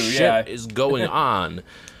scenes, the too, shit yeah. is going on?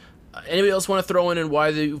 Anybody else want to throw in and why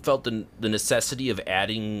you felt the necessity of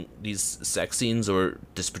adding these sex scenes or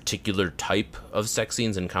this particular type of sex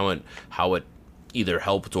scenes and how it either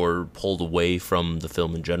helped or pulled away from the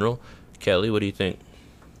film in general? Kelly, what do you think?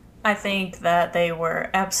 I think that they were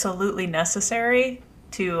absolutely necessary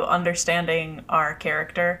to understanding our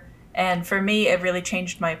character. And for me, it really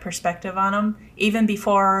changed my perspective on him, even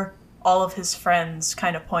before all of his friends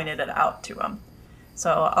kind of pointed it out to him.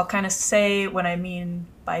 So I'll kind of say what I mean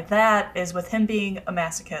by that is with him being a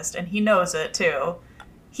masochist, and he knows it too,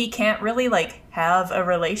 he can't really have a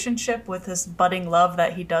relationship with this budding love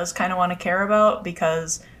that he does kind of want to care about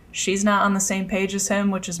because she's not on the same page as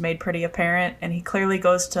him, which is made pretty apparent, and he clearly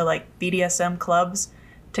goes to BDSM clubs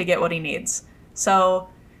to get what he needs. So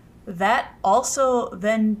that also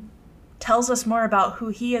then tells us more about who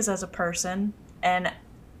he is as a person, and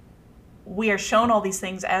we are shown all these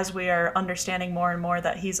things as we are understanding more and more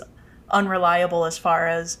that he's unreliable as far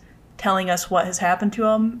as telling us what has happened to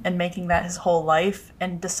him and making that his whole life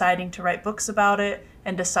and deciding to write books about it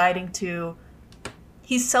and deciding to...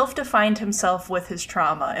 He's self-defined himself with his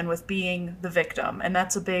trauma and with being the victim, and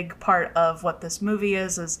that's a big part of what this movie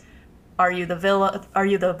is are you the villain? Are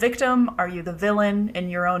you the victim? Are you the villain in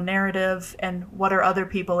your own narrative? And what are other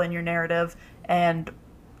people in your narrative? And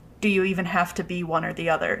do you even have to be one or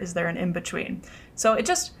the other? Is there an in-between? So it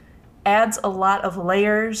just adds a lot of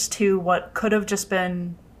layers to what could have just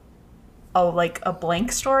been a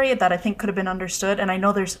blank story that I think could have been understood. And I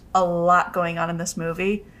know there's a lot going on in this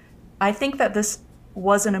movie. I think that this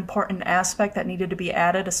was an important aspect that needed to be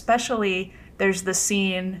added, especially there's the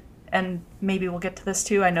scene, and maybe we'll get to this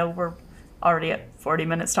too, I know we're already at 40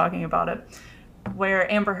 minutes talking about it,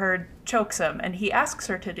 where Amber Heard chokes him, and he asks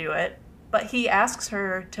her to do it, but he asks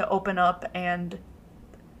her to open up, and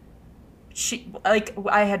she,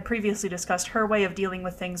 I had previously discussed, her way of dealing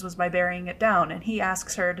with things was by burying it down, and he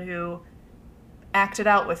asks her to act it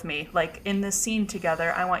out with me, in this scene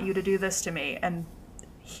together, I want you to do this to me, and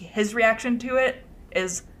his reaction to it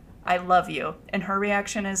is, I love you, and her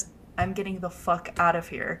reaction is, I'm getting the fuck out of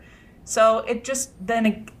here. So it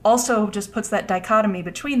also just puts that dichotomy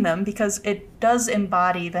between them, because it does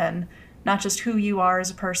embody then not just who you are as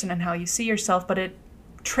a person and how you see yourself, but it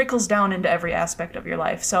trickles down into every aspect of your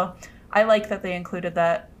life. So I like that they included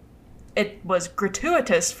that. It was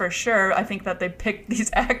gratuitous for sure. I think that they picked these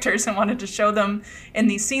actors and wanted to show them in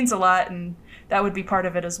these scenes a lot, and that would be part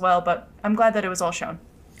of it as well, but I'm glad that it was all shown.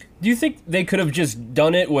 Do you think they could have just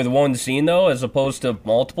done it with one scene, though, as opposed to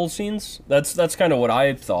multiple scenes? That's kind of what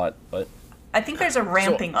I thought, but... I think there's a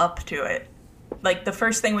ramping up to it. The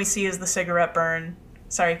first thing we see is the cigarette burn.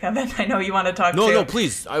 Sorry, Kevin, I know you want to talk too. No,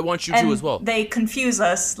 please, I want you to as well. They confuse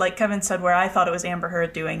us, like Kevin said, where I thought it was Amber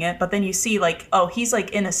Heard doing it, but then you see, he's,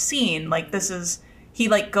 in a scene, he,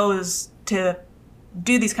 goes to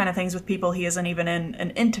do these kind of things with people he isn't even in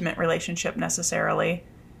an intimate relationship necessarily.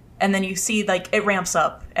 And then you see, it ramps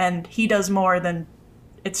up, and he does more than...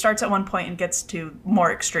 It starts at one point and gets to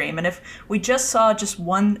more extreme. And if we just saw just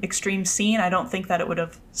one extreme scene, I don't think that it would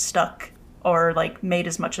have stuck or, made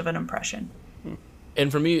as much of an impression.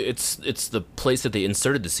 And for me, it's the place that they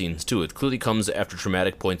inserted the scenes, too. It clearly comes after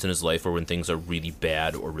traumatic points in his life or when things are really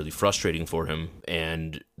bad or really frustrating for him.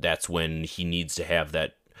 And that's when he needs to have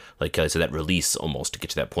that, like Kelly said, that release almost to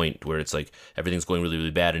get to that point where it's everything's going really,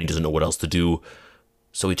 really bad and he doesn't know what else to do.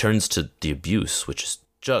 So he turns to the abuse, which is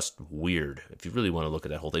just weird if you really want to look at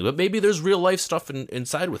that whole thing. But maybe there's real life stuff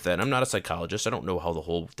inside with that. I'm not a psychologist. I don't know how the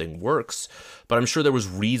whole thing works, but I'm sure there was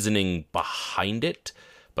reasoning behind it,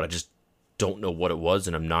 but I just don't know what it was,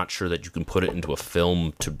 and I'm not sure that you can put it into a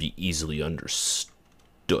film to be easily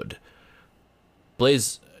understood.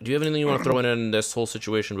 Blaze, do you have anything you want to throw in this whole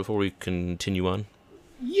situation before we continue on?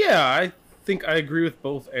 Yeah, I think I agree with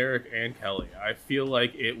both Eric and Kelly. I feel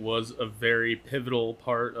like it was a very pivotal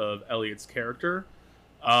part of Elliot's character.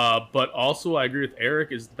 But also I agree with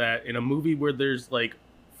Eric is that in a movie where there's like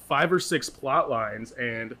 5 or 6 plot lines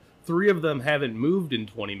and 3 of them haven't moved in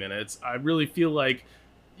 20 minutes, I really feel like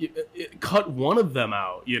it cut one of them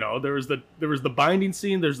out. You know, there was the binding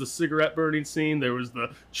scene, there's the cigarette burning scene, there was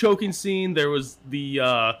the choking scene, there was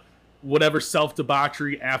the whatever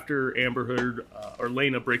self-debauchery after Amber Heard or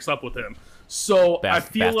Lena breaks up with him. So I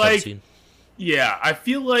feel like scene. Yeah, I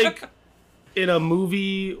feel like in a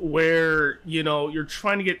movie where, you know, you're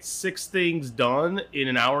trying to get 6 things done in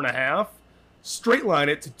an hour and a half, straight line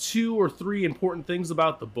it to 2 or 3 important things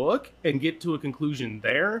about the book and get to a conclusion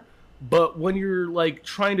there. But when you're like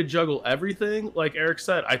trying to juggle everything, like Eric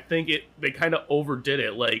said, I think they kind of overdid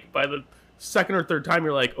it. Like by the second or third time,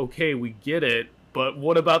 you're like, okay, we get it. But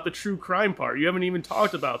what about the true crime part? You haven't even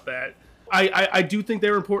talked about that. I do think they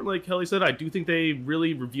were important, like Kelly said. I do think they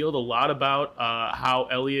really revealed a lot about how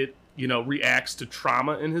Elliot, you know, reacts to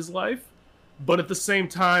trauma in his life. But at the same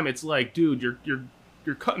time, it's like, dude,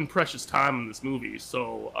 you're cutting precious time in this movie,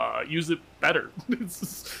 so use it better.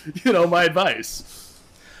 It's, you know, my advice.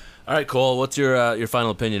 All right, Cole, what's your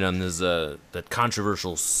final opinion on this that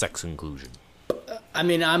controversial sex inclusion? I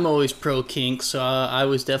mean, I'm always pro kink, so I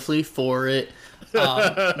was definitely for it.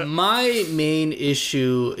 My main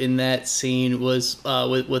issue in that scene was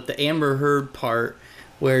with the Amber Heard part,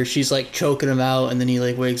 where she's like choking him out, and then he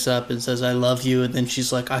like wakes up and says, "I love you," and then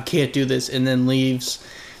she's like, "I can't do this," and then leaves.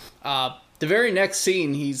 The very next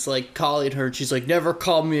scene, he's like calling her, and she's like, "Never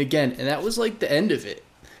call me again," and that was like the end of it.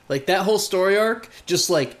 Like that whole story arc just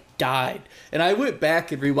like died. And I went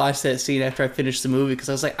back and rewatched that scene after I finished the movie because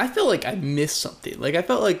I was like, I feel like I missed something. Like I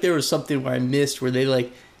felt like there was something where I missed where they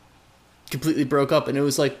like completely broke up, and it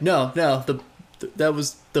was like, no, that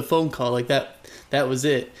was the phone call. Like that was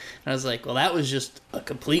it. And I was like, well, that was just a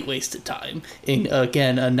complete waste of time in,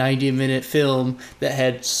 again, a 90-minute film that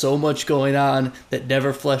had so much going on that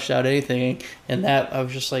never fleshed out anything. And that I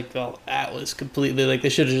was just like, oh, that was completely like they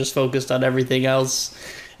should have just focused on everything else.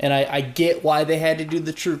 And I get why they had to do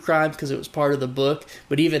the true crime because it was part of the book,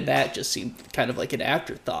 but even that just seemed kind of like an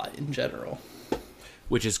afterthought in general.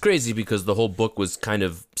 Which is crazy because the whole book was kind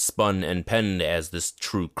of spun and penned as this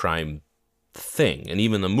true crime thing. And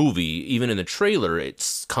even the movie, even in the trailer,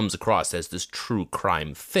 it comes across as this true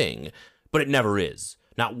crime thing, but it never is.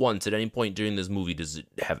 Not once at any point during this movie does it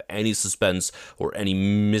have any suspense or any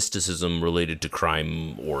mysticism related to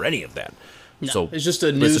crime or any of that. No, so it's just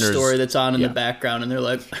a news story that's on in the background, and they're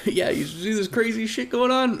like, yeah, you see this crazy shit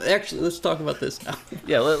going on? Actually, let's talk about this now.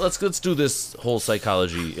 Yeah, let's do this whole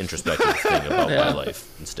psychology introspective thing about my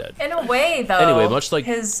life instead. In a way, though, anyway, much like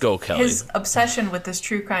Kelly. His obsession with this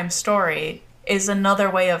true crime story is another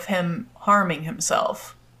way of him harming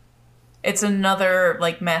himself. It's another,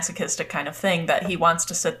 like, masochistic kind of thing that he wants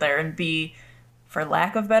to sit there and be, for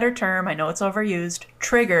lack of better term, I know it's overused,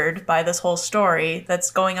 triggered by this whole story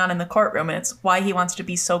that's going on in the courtroom, and it's why he wants to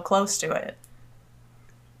be so close to it.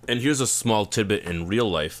 And here's a small tidbit in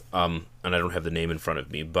real life, and I don't have the name in front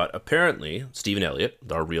of me, but apparently Stephen Elliott,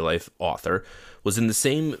 our real-life author, was in the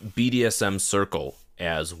same BDSM circle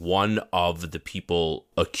as one of the people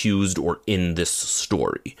accused or in this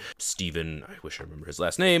story. Stephen, I wish I remember his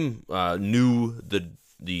last name, knew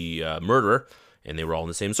the murderer, and they were all in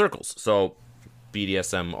the same circles. So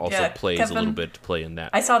BDSM also plays Kevin, a little bit to play in that.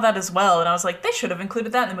 I saw that as well, and I was like, they should have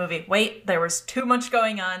included that in the movie. Wait, there was too much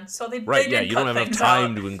going on, so they did you don't have enough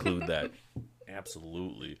time to include that.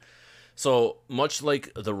 Absolutely. So much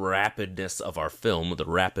like the rapidness of our film, the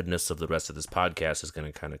rapidness of the rest of this podcast is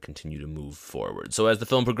going to kind of continue to move forward. So as the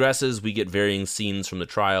film progresses, we get varying scenes from the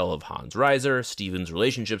trial of Hans Reiser, Stephen's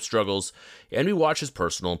relationship struggles, and we watch his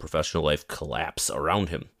personal and professional life collapse around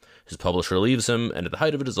him. His publisher leaves him, and at the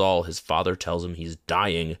height of it all, his father tells him he's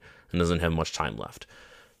dying and doesn't have much time left.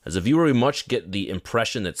 As a viewer, we much get the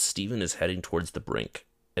impression that Stephen is heading towards the brink.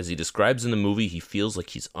 As he describes in the movie, he feels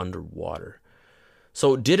like he's underwater.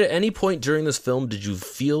 So at any point during this film, did you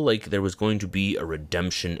feel like there was going to be a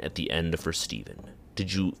redemption at the end for Stephen?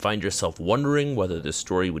 Did you find yourself wondering whether this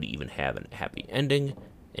story would even have a happy ending?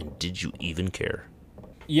 And did you even care?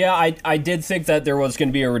 Yeah, I did think that there was going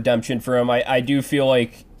to be a redemption for him. I do feel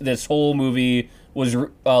like this whole movie was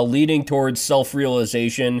leading towards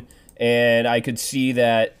self-realization, and I could see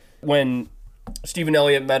that when Stephen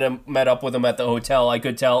Elliott met up with him at the hotel, I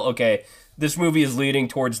could tell, okay, this movie is leading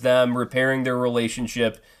towards them repairing their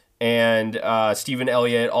relationship, and Stephen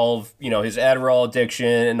Elliott, all of his Adderall addiction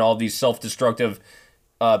and all these self-destructive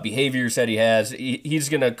behaviors that he has, he's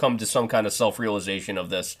going to come to some kind of self-realization of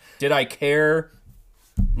this. Did I care?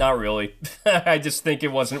 Not really. I just think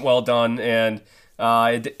it wasn't well done, and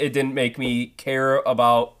it didn't make me care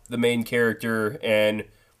about the main character and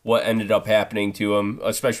what ended up happening to him,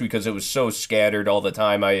 especially because it was so scattered all the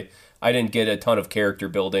time. I didn't get a ton of character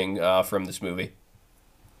building from this movie.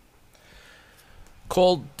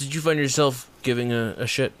 Cole, did you find yourself giving a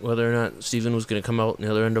shit whether or not Steven was going to come out on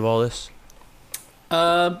the other end of all this?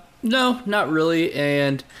 No, not really.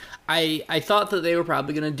 And I thought that they were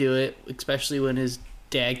probably going to do it, especially when his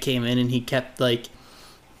dad came in and he kept, like,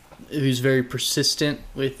 he was very persistent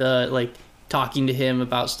with, like, talking to him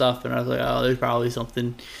about stuff. And I was like, oh, there's probably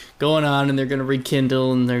something going on, and they're going to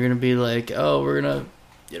rekindle, and they're going to be like, oh, we're going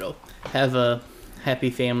to, have a happy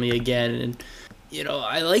family again. And,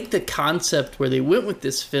 I like the concept where they went with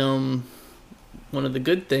this film. One of the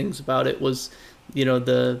good things about it was,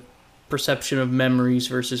 the perception of memories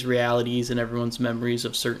versus realities, and everyone's memories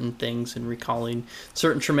of certain things and recalling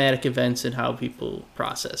certain traumatic events and how people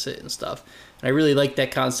process it and stuff. And I really like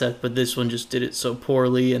that concept, but this one just did it so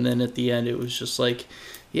poorly. And then at the end, it was just like,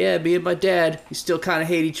 yeah, me and my dad, we still kind of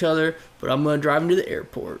hate each other, but I'm going to drive him to the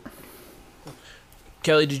airport.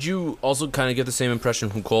 Kelly, did you also kind of get the same impression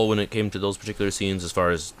from Cole when it came to those particular scenes as far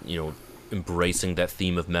as, embracing that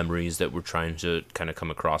theme of memories that we're trying to kind of come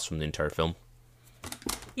across from the entire film?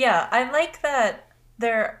 Yeah, I like that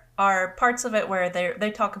there are parts of it where they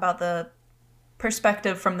talk about the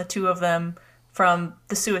perspective from the two of them from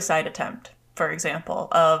the suicide attempt, for example,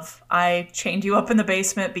 of I chained you up in the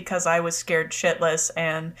basement because I was scared shitless,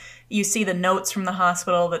 and you see the notes from the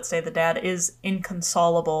hospital that say the dad is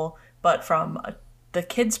inconsolable, but from the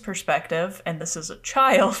kid's perspective, and this is a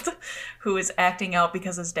child who is acting out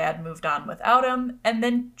because his dad moved on without him and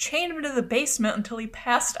then chained him to the basement until he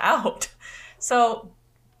passed out. So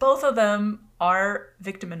both of them are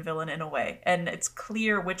victim and villain in a way, and it's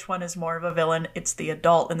clear which one is more of a villain. It's the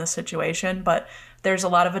adult in the situation, but there's a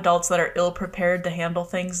lot of adults that are ill-prepared to handle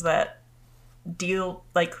things that deal,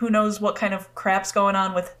 like, who knows what kind of crap's going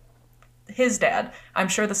on with his dad. I'm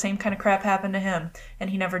sure the same kind of crap happened to him, and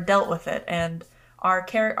he never dealt with it, and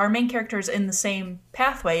our main character is in the same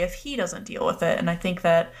pathway if he doesn't deal with it. And I think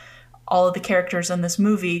that all of the characters in this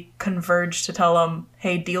movie converge to tell him,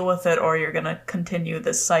 hey, deal with it or you're going to continue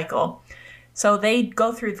this cycle. So they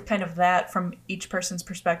go through kind of that from each person's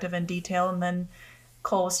perspective in detail. And then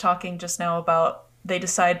Cole was talking just now about they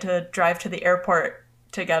decide to drive to the airport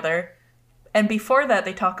together. And before that,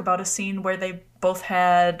 they talk about a scene where they both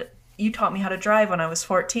had, you taught me how to drive when I was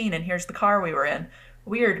 14, and here's the car we were in.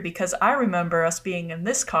 Weird, because I remember us being in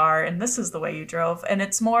this car and this is the way you drove, and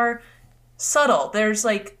it's more subtle. There's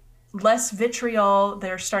like less vitriol.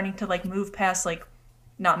 They're starting to like move past, like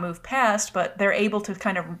not move past, but they're able to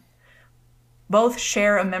kind of both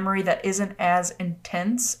share a memory that isn't as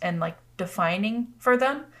intense and like defining for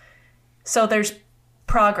them. So there's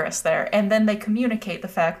progress there. And then they communicate the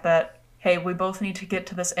fact that, hey, we both need to get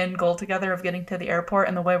to this end goal together of getting to the airport,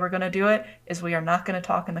 and the way we're going to do it is we are not going to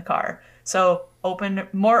talk in the car. So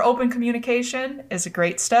more open communication is a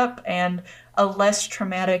great step, and a less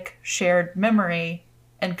traumatic shared memory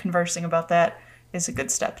and conversing about that is a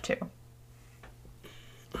good step too.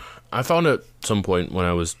 I found at some point when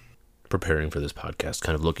I was preparing for this podcast,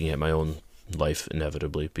 kind of looking at my own life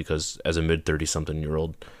inevitably, because as a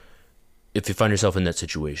mid-30-something-year-old, if you find yourself in that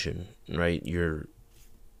situation, right,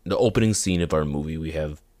 the opening scene of our movie, we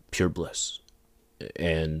have pure bliss,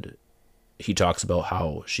 and he talks about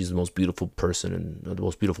how she's the most beautiful person and the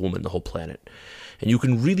most beautiful woman on the whole planet, and you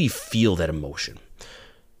can really feel that emotion.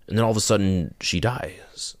 And then all of a sudden she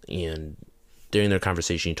dies, and during their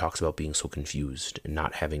conversation he talks about being so confused and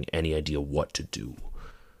not having any idea what to do,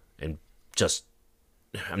 and just,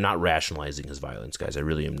 I'm not rationalizing his violence, guys, I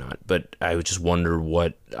really am not, but I would just wonder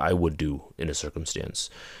what I would do in a circumstance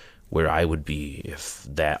where I would be if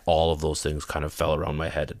that all of those things kind of fell around my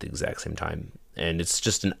head at the exact same time. And it's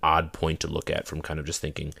just an odd point to look at from kind of just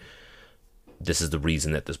thinking, this is the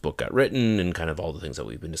reason that this book got written, and kind of all the things that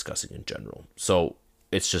we've been discussing in general. So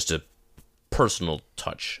it's just a personal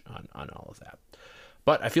touch on all of that.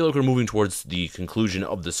 But I feel like we're moving towards the conclusion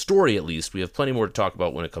of the story, at least. We have plenty more to talk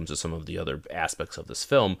about when it comes to some of the other aspects of this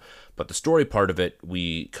film. But the story part of it,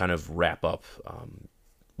 we kind of wrap up.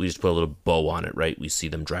 We just put a little bow on it, right? We see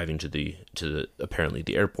them driving to apparently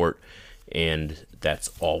the airport, and that's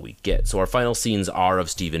all we get. So our final scenes are of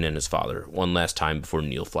Steven and his father, one last time before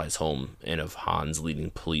Neil flies home, and of Hans leading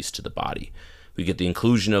police to the body. We get the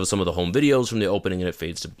inclusion of some of the home videos from the opening, and it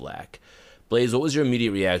fades to black. Blaze, what was your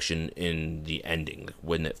immediate reaction in the ending?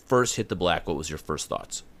 When it first hit the black, what was your first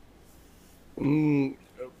thoughts?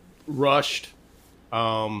 Rushed.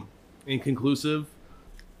 inconclusive.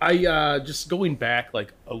 I just going back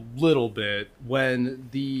like a little bit when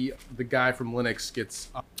the guy from Linux gets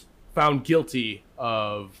found guilty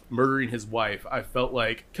of murdering his wife. I felt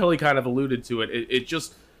like Kelly kind of alluded to it. It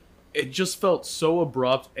just felt so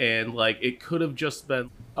abrupt, and like it could have just been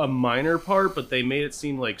a minor part, but they made it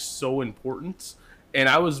seem like so important. And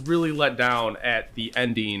I was really let down at the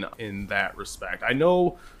ending in that respect. I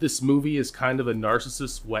know this movie is kind of a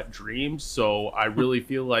narcissist's wet dream, so I really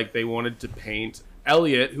feel like they wanted to paint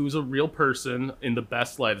Elliot, who's a real person, in the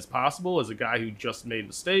best light as possible, as a guy who just made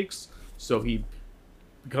mistakes. So he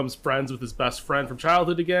becomes friends with his best friend from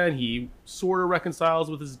childhood again. He sort of reconciles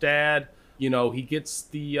with his dad. You know, he gets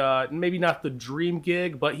the, maybe not the dream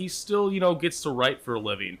gig, but he still, gets to write for a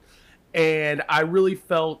living. And I really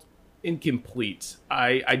felt incomplete.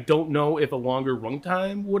 I don't know if a longer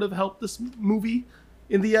runtime would have helped this movie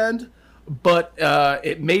in the end, but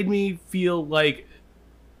it made me feel like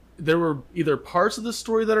there were either parts of the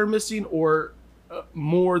story that are missing or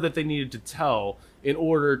more that they needed to tell in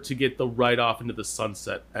order to get the right off into the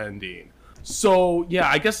sunset ending. So yeah,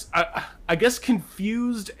 I guess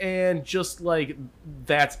confused and just like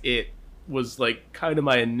that's it was like kind of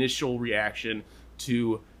my initial reaction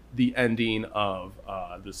to the ending of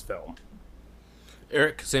this film.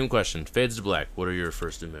 Eric, same question. Fades to black. What are your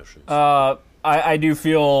first emotions? I do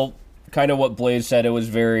feel kind of what Blaze said. It was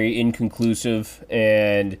very inconclusive,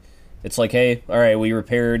 and it's like, hey, all right, we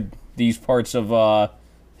repaired these parts of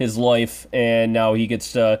his life, and now he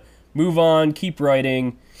gets to move on, keep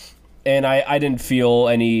writing. And I didn't feel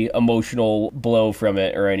any emotional blow from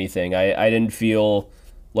it or anything. I didn't feel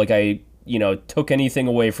like I took anything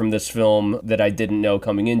away from this film that I didn't know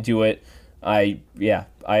coming into it. I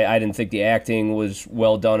didn't think the acting was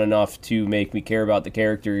well done enough to make me care about the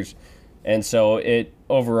characters. And so it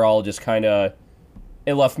overall just kind of,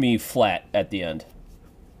 it left me flat at the end.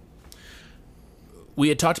 We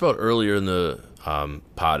had talked about earlier in the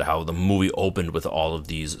pod how the movie opened with all of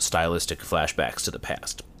these stylistic flashbacks to the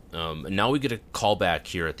past. And now we get a callback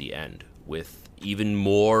here at the end with even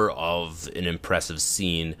more of an impressive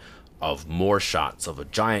scene of more shots of a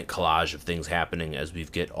giant collage of things happening as we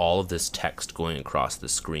get all of this text going across the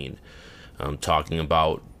screen, talking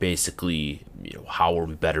about basically, how are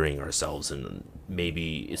we bettering ourselves, and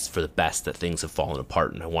maybe it's for the best that things have fallen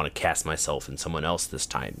apart, and I want to cast myself in someone else this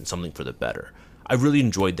time, and something for the better. I really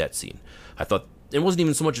enjoyed that scene. I thought it wasn't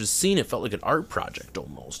even so much a scene, it felt like an art project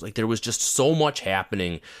almost. Like there was just so much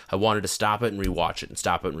happening. I wanted to stop it and rewatch it and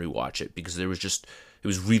stop it and rewatch it because it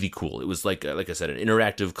was really cool. It was like I said, an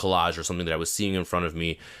interactive collage or something that I was seeing in front of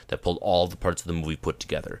me that pulled all the parts of the movie put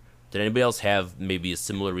together. Did anybody else have maybe a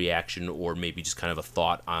similar reaction or maybe just kind of a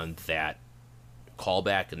thought on that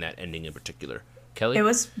callback and that ending in particular? Kelly? It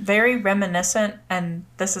was very reminiscent, and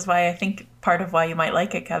this is why I think part of why you might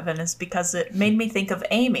like it, Kevin, is because it made me think of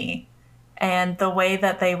Amy and the way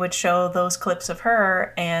that they would show those clips of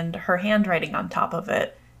her and her handwriting on top of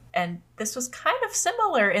it. And this was kind of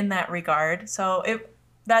similar in that regard. So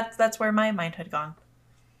that's where my mind had gone.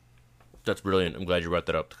 That's brilliant. I'm glad you brought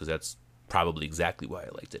that up because that's probably exactly why I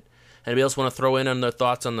liked it. Anybody else want to throw in on their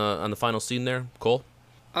thoughts on the final scene there? Cole?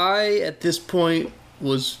 I, at this point,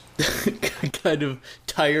 was kind of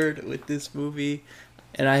tired with this movie,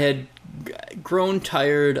 and I had grown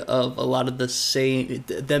tired of a lot of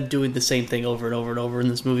them doing the same thing over and over and over in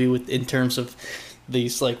this movie in terms of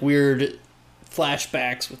these like weird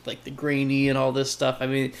flashbacks with like the grainy and all this stuff. I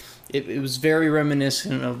mean, it was very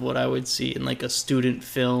reminiscent of what I would see in like a student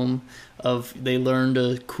film of they learned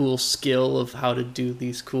a cool skill of how to do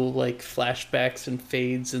these cool like flashbacks and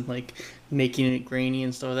fades and like making it grainy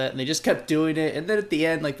and stuff like that, and they just kept doing it. And then at the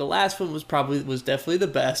end, like the last one was definitely the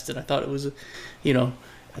best, and I thought it was, I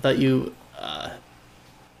thought you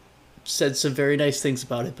said some very nice things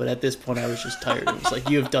about it, but at this point I was just tired. It was like,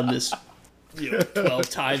 you have done this 12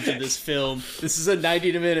 times in this film. This is a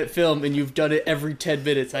 90-minute film, and you've done it every 10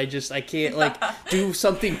 minutes. I can't like do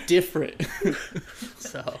something different.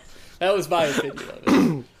 So that was my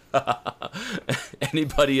opinion of it.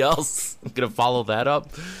 Anybody else gonna follow that up?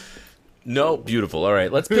 No? Beautiful. All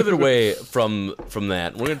right, let's pivot away from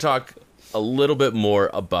that. We're going to talk a little bit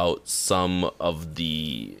more about some of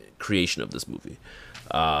the creation of this movie.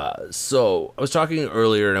 So I was talking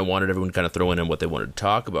earlier, and I wanted everyone to kind of throw in on what they wanted to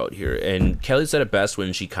talk about here. And Kelly said it best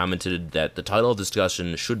when she commented that the title of the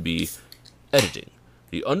discussion should be Editing,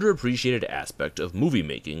 the underappreciated aspect of movie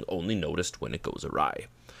making only noticed when it goes awry.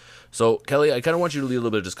 So, Kelly, I kind of want you to lead a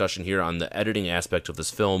little bit of discussion here on the editing aspect of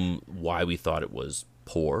this film, why we thought it was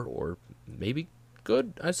poor or maybe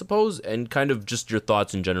good, I suppose, and kind of just your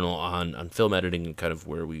thoughts in general on film editing and kind of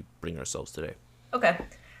where we bring ourselves today. Okay.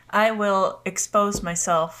 I will expose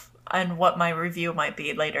myself and what my review might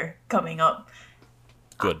be later coming up.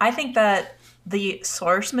 Good. I think that the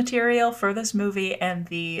source material for this movie and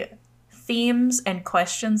the themes and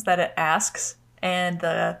questions that it asks and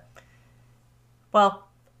well,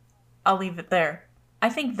 I'll leave it there. I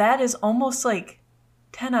think that is almost like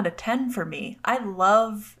 10 out of 10 for me. I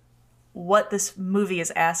love what this movie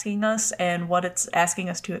is asking us and what it's asking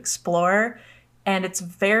us to explore. And it's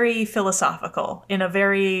very philosophical in a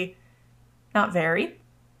very, not very.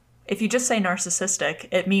 If you just say narcissistic,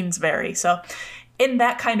 it means very. So in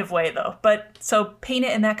that kind of way, though. But so paint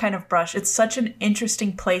it in that kind of brush. It's such an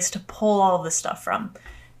interesting place to pull all this stuff from.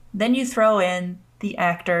 Then you throw in the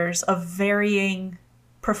actors of varying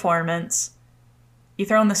performance. You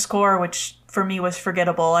throw in the score, which for me was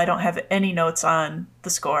forgettable. I don't have any notes on the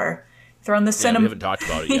score. Throw in the we haven't talked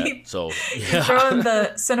about it yet, so you throw in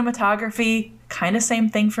the cinematography, kind of same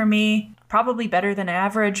thing for me. Probably better than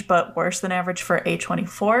average, but worse than average for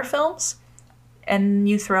A24 films. And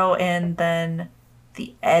you throw in then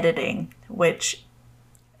the editing, which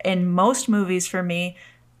in most movies for me,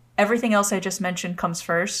 everything else I just mentioned comes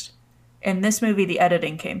first. In this movie, the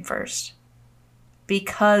editing came first.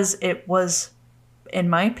 Because it was, in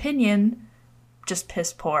my opinion, just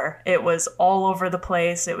piss poor. It was all over the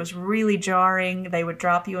place. It was really jarring. They would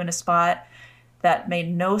drop you in a spot that made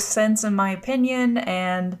no sense in my opinion,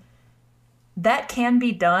 and that can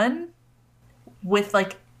be done with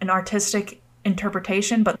like an artistic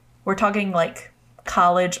interpretation, but we're talking like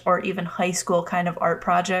college or even high school kind of art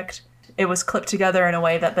project. It was clipped together in a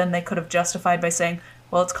way that then they could have justified by saying,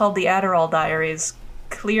 well, it's called the Adderall Diaries.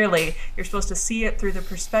 Clearly, you're supposed to see it through the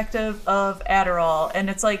perspective of Adderall, and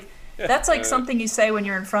it's like, that's like something you say when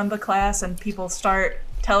you're in front of the class and people start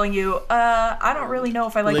telling you, I don't really know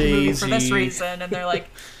if I like the movie for this reason. And they're like,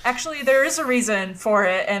 actually, there is a reason for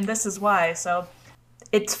it, and this is why. So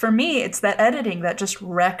it's, for me, it's that editing that just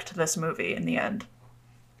wrecked this movie in the end.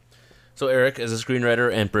 So Eric, as a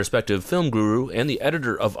screenwriter and prospective film guru and the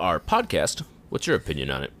editor of our podcast, what's your opinion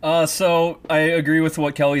on it? So I agree with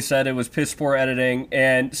what Kelly said. It was piss poor editing.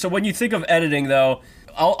 And so when you think of editing, though,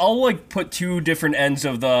 I'll like put two different ends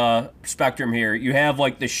of the spectrum here. You have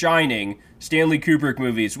like The Shining, Stanley Kubrick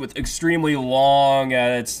movies with extremely long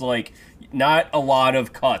edits, like not a lot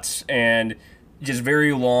of cuts and just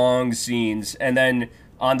very long scenes. And then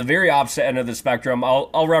on the very opposite end of the spectrum,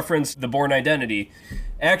 I'll reference The Bourne Identity.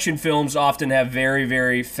 Action films often have very,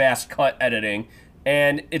 very fast cut editing.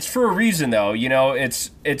 And it's for a reason, though. You know,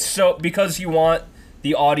 it's so because you want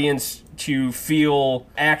the audience to feel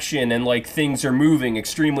action and like things are moving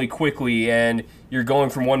extremely quickly and you're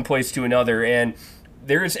going from one place to another. And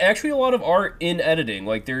there's actually a lot of art in editing.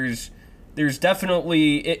 Like there's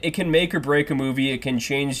definitely, it can make or break a movie. It can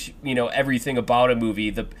change, you know, everything about a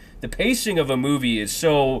movie. The pacing of a movie is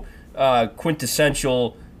so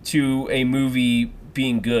quintessential to a movie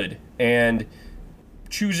being good, and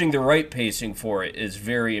choosing the right pacing for it is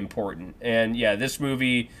very important. And yeah, this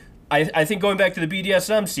movie, I think going back to the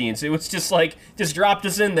BDSM scenes, it was just like, just dropped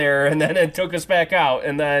us in there and then it took us back out.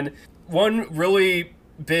 And then one really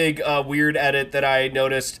big weird edit that I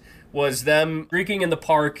noticed was them drinking in the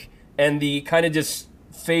park and the kind of just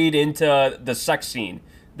fade into the sex scene.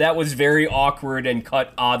 That was very awkward and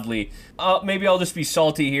cut oddly. Maybe I'll just be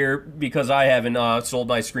salty here because I haven't sold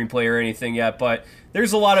my screenplay or anything yet, but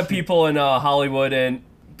there's a lot of people in Hollywood and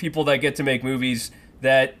people that get to make movies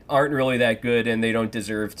that aren't really that good, and they don't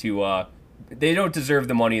deserve to. They don't deserve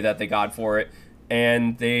the money that they got for it,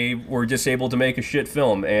 and they were just able to make a shit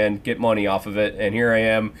film and get money off of it. And here I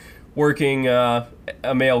am, working as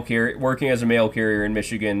a mail carrier in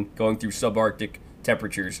Michigan, going through subarctic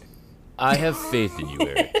temperatures. I have faith in you,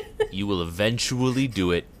 Eric. You will eventually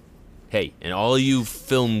do it. Hey, and all you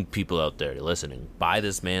film people out there listening, buy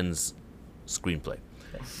this man's screenplay.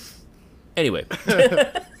 Anyway,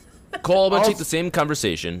 Cole, I'm going to take the same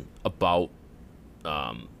conversation about,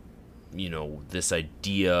 this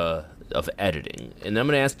idea of editing. And I'm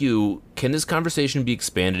going to ask you, can this conversation be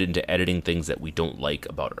expanded into editing things that we don't like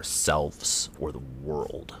about ourselves or the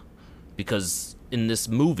world? Because in this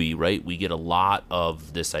movie, right, we get a lot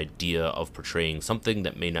of this idea of portraying something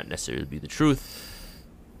that may not necessarily be the truth,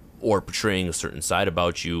 or portraying a certain side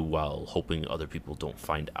about you while hoping other people don't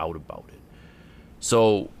find out about it.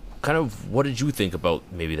 So, kind of, what did you think about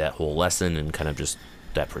maybe that whole lesson and kind of just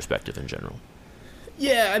that perspective in general?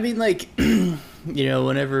 Yeah, I mean, like,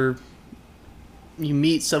 whenever you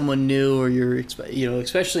meet someone new, or you're,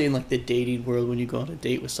 especially in like the dating world, when you go on a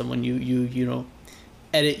date with someone, you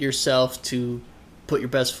edit yourself to put your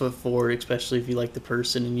best foot forward, especially if you like the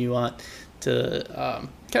person and you want to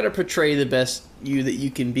kind of portray the best you that you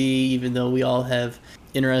can be, even though we all have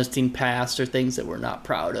interesting past or things that we're not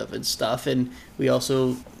proud of and stuff. And we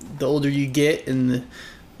also, the older you get, and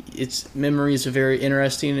its memory is a very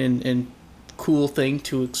interesting and cool thing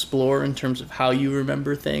to explore in terms of how you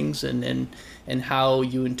remember things and how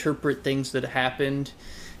you interpret things that happened,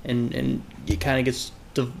 and it kind of gets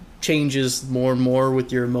to changes more and more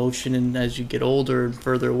with your emotion and as you get older and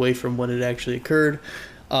further away from when it actually occurred.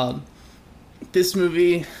 This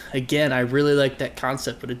movie, again, I really liked that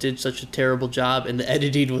concept, but it did such a terrible job, and the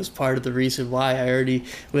editing was part of the reason why. I already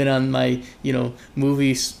went on my,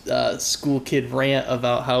 movie school kid rant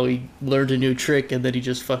about how he learned a new trick and then he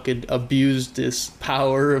just fucking abused this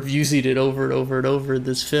power of using it over and over and over in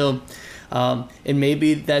this film. And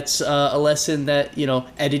maybe that's a lesson that,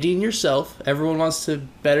 editing yourself, everyone wants to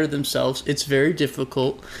better themselves. It's very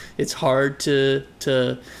difficult. It's hard to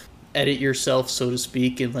edit yourself, so to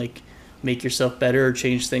speak, and make yourself better or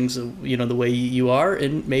change things, the way you are.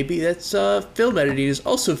 And maybe that's film editing is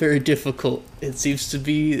also very difficult. It seems to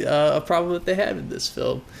be a problem that they have in this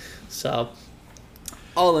film. So,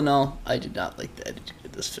 all in all, I did not like the editing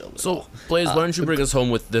of this film at all. Blaze, why don't you bring us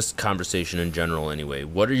home with this conversation in general anyway?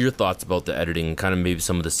 What are your thoughts about the editing and kind of maybe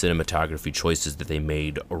some of the cinematography choices that they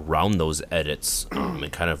made around those edits,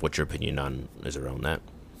 and kind of what your opinion on is around that?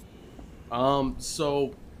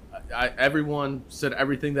 Everyone said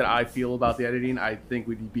everything that I feel about the editing. I think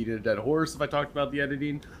we'd be beating a dead horse if I talked about the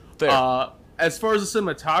editing. Fair. As far as the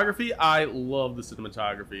cinematography, I love the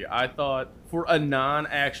cinematography. I thought for a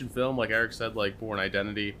non-action film, like Eric said, like Bourne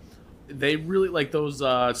Identity, they really like those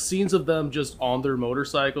scenes of them just on their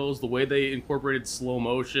motorcycles, the way they incorporated slow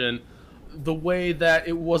motion, the way that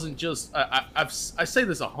it wasn't just I say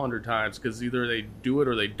this 100 times because either they do it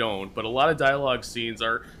or they don't, but a lot of dialogue scenes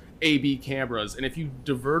are A/B cameras, and if you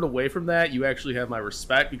divert away from that, you actually have my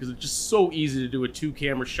respect, because it's just so easy to do a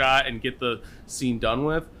 2-camera shot and get the scene done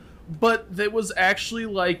with. But it was actually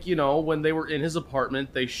when they were in his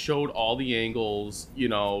apartment, they showed all the angles.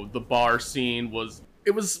 The bar scene was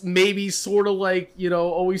maybe sort of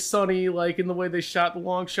Always Sunny, in the way they shot the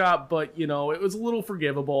long shot, but it was a little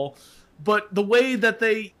forgivable. But the way that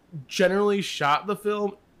they generally shot the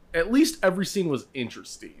film, at least every scene was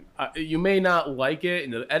interesting. You may not like it,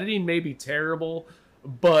 and the editing may be terrible,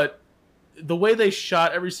 but the way they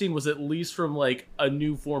shot every scene was at least from a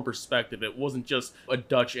new form perspective. It wasn't just a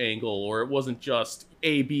Dutch angle, or it wasn't just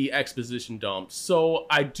A/B exposition dump. So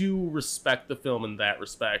I do respect the film in that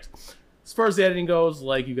respect. As far as the editing goes,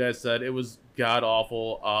 like you guys said, it was god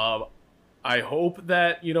awful. I hope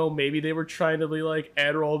that maybe they were trying to be like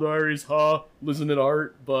Adderall Diaries, listen to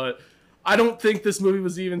art, but I don't think this movie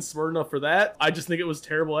was even smart enough for that. I just think it was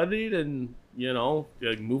terrible editing, and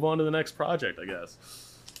move on to the next project, I guess.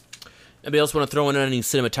 Anybody else want to throw in any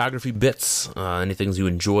cinematography bits? Any things you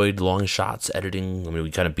enjoyed? Long shots, editing? I mean,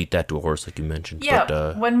 we kind of beat that to a horse, like you mentioned. Yeah,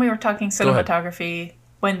 but, when we were talking cinematography,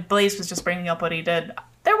 when Blaze was just bringing up what he did,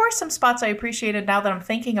 there were some spots I appreciated now that I'm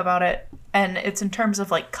thinking about it. And it's in terms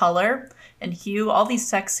of color and hue. All these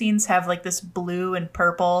sex scenes have this blue and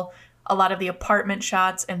purple. A lot of the apartment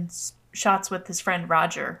shots and shots with his friend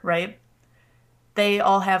Roger, right? They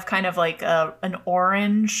all have kind of an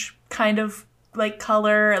orange kind of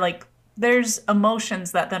color. There's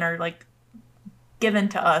emotions that then are given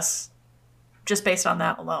to us just based on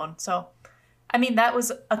that alone. So, I mean, that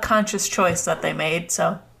was a conscious choice that they made.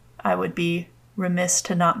 So I would be remiss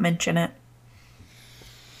to not mention it.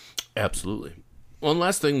 Absolutely. One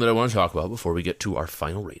last thing that I want to talk about before we get to our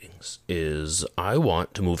final ratings is I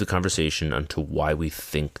want to move the conversation onto why we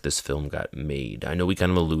think this film got made. I know we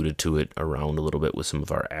kind of alluded to it around a little bit with some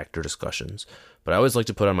of our actor discussions, but I always like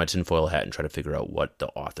to put on my tinfoil hat and try to figure out what the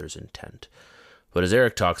author's intent. But as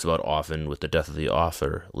Eric talks about often with the death of the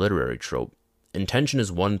author literary trope, intention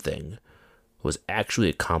is one thing, what was actually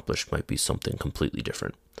accomplished might be something completely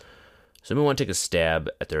different. So anyone want to take a stab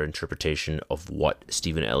at their interpretation of what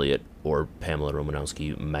Stephen Elliott or Pamela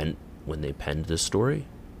Romanowski meant when they penned this story?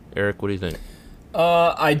 Eric, what do you think?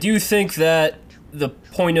 I do think that the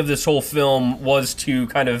point of this whole film was to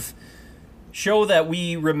kind of show that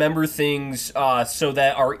we remember things so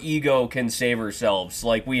that our ego can save ourselves.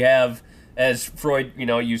 We have, as Freud,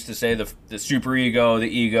 used to say, the superego, the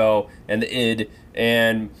ego, and the id,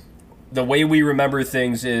 and the way we remember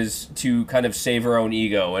things is to kind of save our own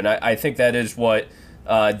ego, and I think that is what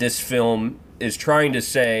this film is trying to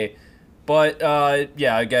say. But,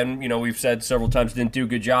 yeah, again, we've said several times didn't do a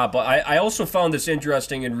good job, but I also found this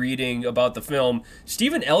interesting in reading about the film.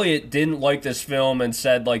 Stephen Elliott didn't like this film and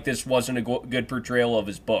said, this wasn't a good portrayal of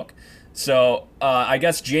his book. So, I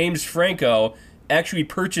guess James Franco actually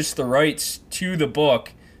purchased the rights to the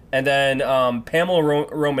book, and then Pamela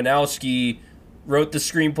Romanowski wrote the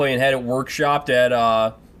screenplay and had it workshopped at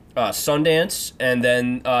Sundance, and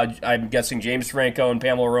then I'm guessing James Franco and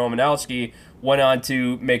Pamela Romanowski went on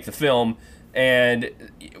to make the film. And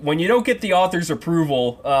when you don't get the author's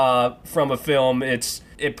approval from a film, it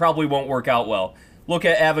probably won't work out well. Look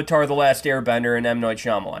at Avatar: The Last Airbender and M. Night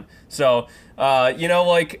Shyamalan. So, I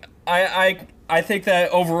think that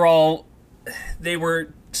overall they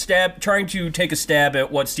were trying to take a stab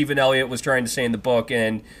at what Stephen Elliott was trying to say in the book,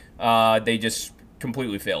 and they just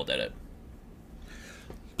completely failed at it.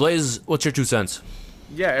 Blaze, what's your 2 cents?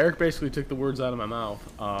 Yeah, Eric basically took the words out of my mouth.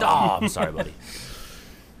 I'm sorry, buddy.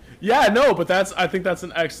 Yeah, no, but I think that's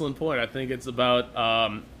an excellent point. I think it's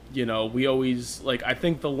about, we always, I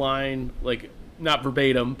think the line, not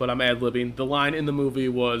verbatim, but I'm ad-libbing, the line in the movie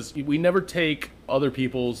was, we never take other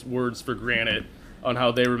people's words for granted on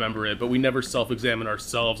how they remember it, but we never self-examine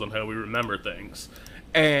ourselves on how we remember things.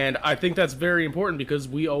 And I think that's very important because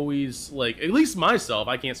we always, at least myself,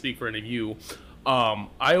 I can't speak for any of you,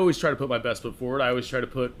 I always try to put my best foot forward. I always try to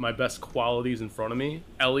put my best qualities in front of me.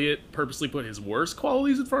 Elliot purposely put his worst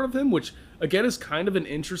qualities in front of him, which, again, is kind of an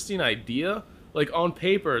interesting idea. On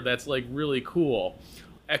paper, that's, really cool.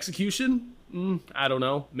 Execution? I don't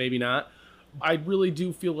know. Maybe not. I really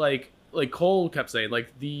do feel like Cole kept saying,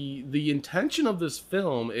 the intention of this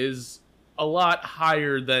film is a lot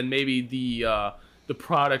higher than maybe the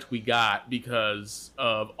product we got because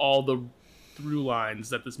of all the through lines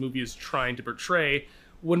that this movie is trying to portray,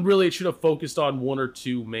 when really it should have focused on 1 or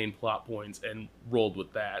 2 main plot points and rolled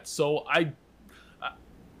with that. So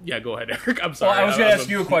yeah, go ahead, Eric. I'm sorry. Well, I was going to ask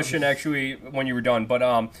you a question actually when you were done,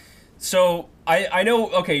 but so I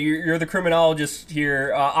know, okay, you're the criminologist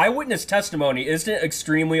here. Eyewitness testimony, isn't it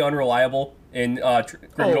extremely unreliable in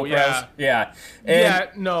criminal trials? Yeah.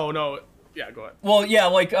 No. Yeah, go ahead. Well, yeah,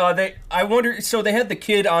 I wonder, so they had the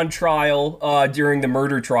kid on trial during the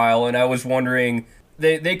murder trial, and I was wondering,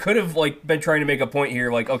 they could have, been trying to make a point here,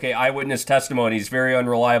 okay, eyewitness testimony is very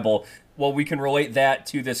unreliable. Well, we can relate that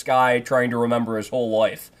to this guy trying to remember his whole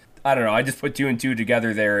life. I don't know, I just put 2 and 2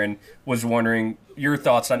 together there and was wondering your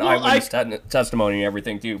thoughts on eyewitness testimony and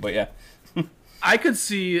everything, too, but yeah. I could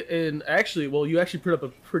see you actually put up a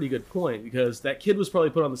pretty good point, because that kid was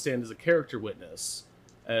probably put on the stand as a character witness,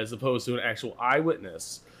 as opposed to an actual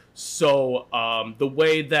eyewitness. So the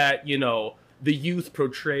way that, the youth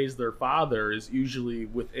portrays their father is usually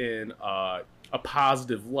within a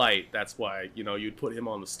positive light. That's why, you'd put him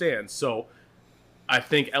on the stand. So I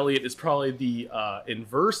think Elliot is probably the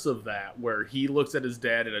inverse of that, where he looks at his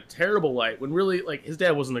dad in a terrible light, when really, his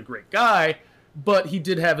dad wasn't a great guy, but he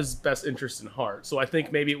did have his best interest in heart. So I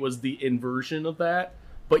think maybe it was the inversion of that.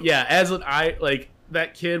 But yeah,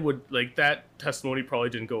 that kid would, that testimony probably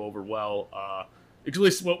didn't go over well. At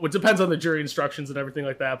least what depends on the jury instructions and everything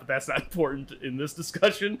like that, but that's not important in this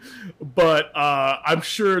discussion. But I'm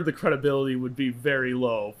sure the credibility would be very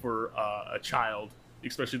low for a child,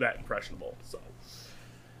 especially that impressionable. So,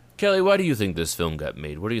 Kelly, why do you think this film got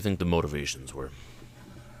made? What do you think the motivations were?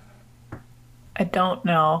 I don't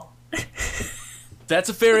know. That's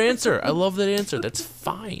a fair answer. I love that answer. That's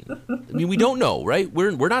fine. I mean, we don't know, right?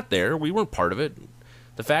 We're not there. We weren't part of it.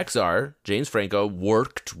 The facts are, James Franco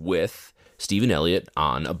worked with Stephen Elliott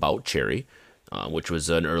on About Cherry, which was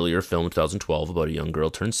an earlier film in 2012 about a young girl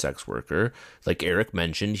turned sex worker. Like Eric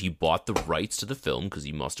mentioned, he bought the rights to the film because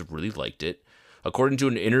he must have really liked it. According to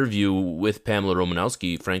an interview with Pamela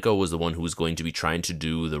Romanowski, Franco was the one who was going to be trying to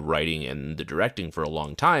do the writing and the directing for a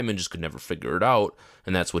long time and just could never figure it out.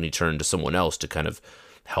 And that's when he turned to someone else to kind of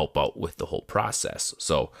help out with the whole process.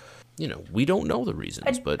 So, we don't know the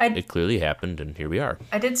reasons, but it clearly happened, and here we are.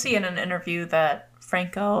 I did see in an interview that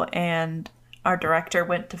Franco and our director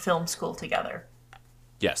went to film school together.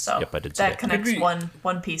 Yes, so yep, I did see that. That connects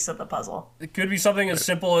one piece of the puzzle. It could be something as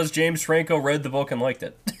simple as James Franco read the book and liked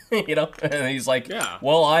it. And he's like,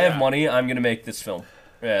 well, I have money, I'm going to make this film.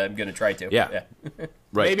 I'm going to try to. Yeah.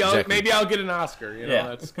 Right. Maybe I'll get an Oscar,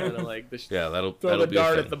 That's kind of like that'll the be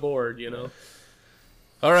dart at the board,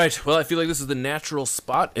 All right, well, I feel like this is the natural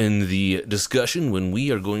spot in the discussion when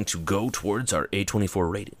we are going to go towards our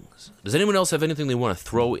A24 ratings. Does anyone else have anything they want to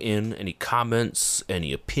throw in? Any comments,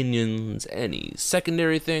 any opinions, any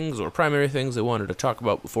secondary things or primary things they wanted to talk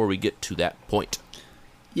about before we get to that point?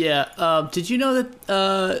 Yeah, did you know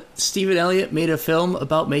that Stephen Elliott made a film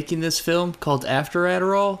about making this film called After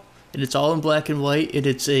Adderall? And it's all in black and white, and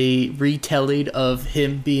it's a retelling of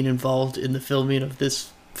him being involved in the filming of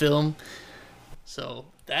this film. So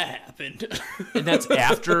that happened. And that's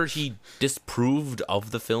after he disapproved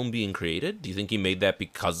of the film being created? Do you think he made that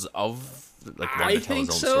because of like I wanted to tell think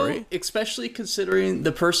his own so, story? especially considering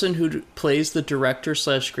the person who plays the director /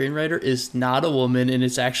 screenwriter is not a woman, and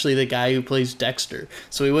it's actually the guy who plays Dexter.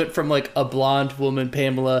 So he went from like a blonde woman,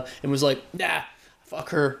 Pamela, and was like, nah, fuck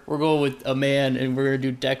her. We're going with a man, and we're gonna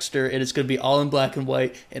do Dexter, and it's gonna be all in black and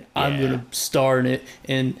white, and I'm gonna star in it,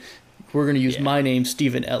 and we're gonna use my name,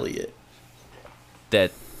 Stephen Elliott.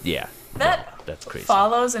 That That's crazy.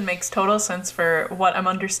 Follows and makes total sense for what I'm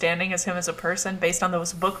understanding as him as a person based on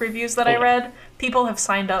those book reviews that I read. People have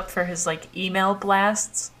signed up for his like email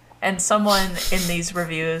blasts, and someone in these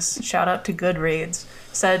reviews, shout out to Goodreads,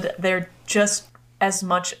 said they're just as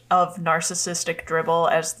much of narcissistic dribble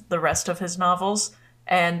as the rest of his novels.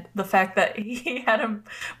 And the fact that he had a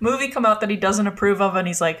movie come out that he doesn't approve of, and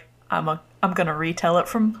he's like, I'm gonna retell it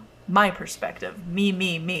from my perspective,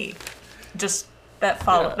 me. Just that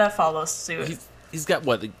follows suit. He's got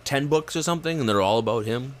what, like 10 books or something, and they're all about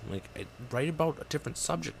him. Like, I write about a different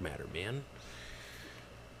subject matter, man.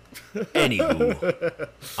 Anywho,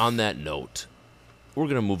 on that note, we're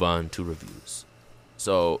gonna move on to reviews.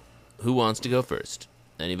 So, who wants to go first?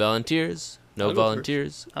 Any volunteers? No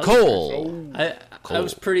volunteers? Cole. I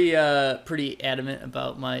was pretty adamant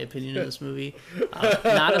about my opinion of this movie.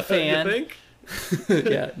 Not a fan. You think?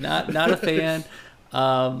 Yeah, not a fan.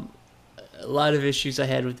 A lot of issues I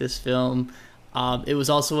had with this film. It was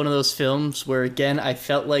also one of those films where, again, I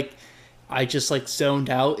felt like I just like zoned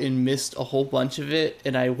out and missed a whole bunch of it,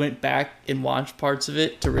 and I went back and watched parts of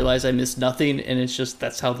it to realize I missed nothing, and it's just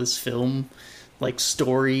that's how this film, like,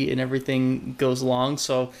 story and everything goes along.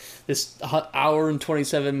 So this hour and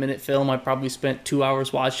 27-minute film, I probably spent 2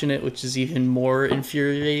 hours watching it, which is even more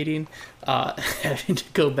infuriating, having to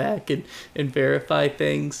go back and verify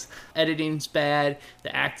things. Editing's bad.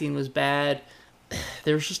 The acting was bad.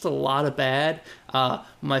 There's just a lot of bad.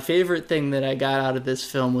 My favorite thing that I got out of this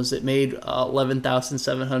film was it made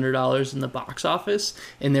 $11,700 in the box office,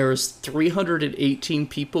 and there was 318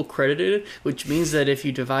 people credited, which means that if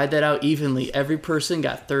you divide that out evenly, every person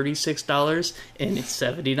got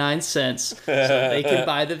 $36.79, so they can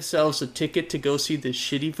buy themselves a ticket to go see this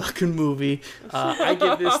shitty fucking movie. I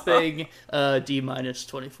give this thing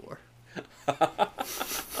D-24.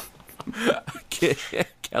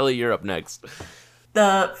 Kelly, you're up next.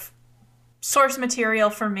 The source material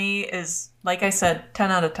for me is, like I said, 10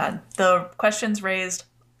 out of 10. The questions raised,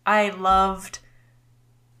 I loved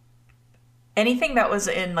anything that was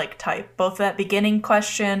in like type, both that beginning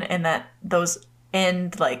question and that those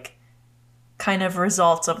end like kind of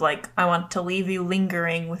results of like, I want to leave you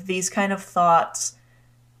lingering with these kind of thoughts.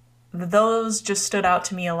 Those just stood out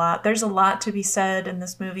to me a lot. There's a lot to be said in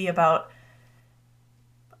this movie about,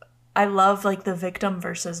 I love like the victim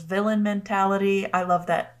versus villain mentality. I love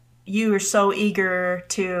that you are so eager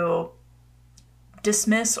to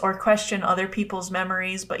dismiss or question other people's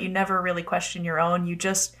memories, but you never really question your own. You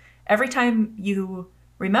just, every time you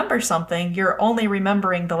remember something, you're only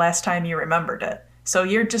remembering the last time you remembered it. So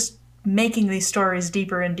you're just making these stories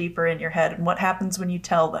deeper and deeper in your head, and what happens when you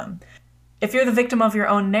tell them. If you're the victim of your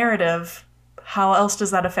own narrative, how else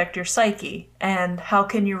does that affect your psyche? And how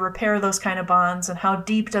can you repair those kind of bonds? And how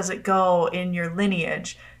deep does it go in your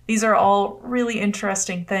lineage? These are all really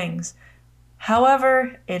interesting things.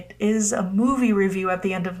 However, it is a movie review at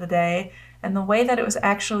the end of the day, and the way that it was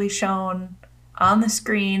actually shown on the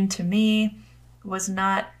screen to me was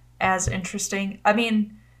not as interesting. I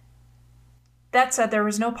mean, that said, there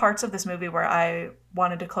was no parts of this movie where I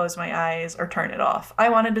wanted to close my eyes or turn it off. I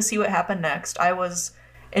wanted to see what happened next. I was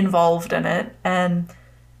involved in it, and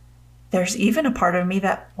there's even a part of me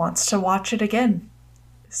that wants to watch it again.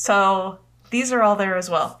 So these are all there as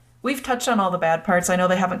well. We've touched on all the bad parts. I know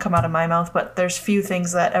they haven't come out of my mouth, but there's few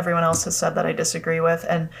things that everyone else has said that I disagree with.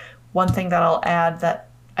 And one thing that I'll add that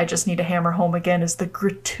I just need to hammer home again is the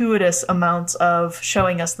gratuitous amounts of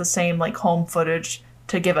showing us the same like home footage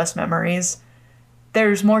to give us memories.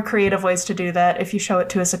 There's more creative ways to do that. If you show it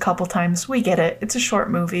to us a couple times, we get it. It's a short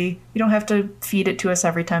movie. You don't have to feed it to us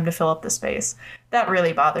every time to fill up the space. That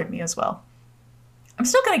really bothered me as well. I'm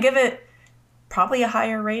still going to give it probably a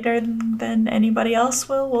higher rating than anybody else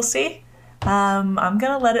will. We'll see. I'm going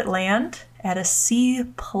to let it land at a C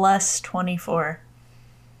plus 24.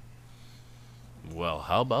 Well,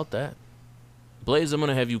 how about that? Blaze, I'm going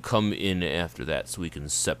to have you come in after that so we can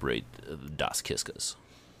separate Das Kiskas.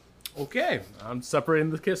 Okay, I'm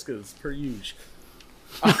separating the Kiskas per usual.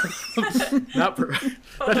 Not per.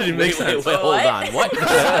 That didn't make sense. Wait, hold on. What?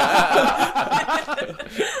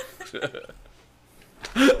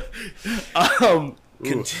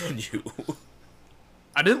 Continue.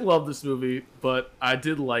 I didn't love this movie, but I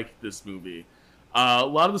did like this movie. A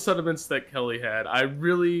lot of the sentiments that Kelly had, I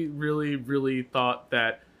really, really, really thought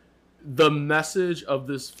that the message of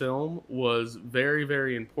this film was very,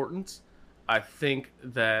 very important. I think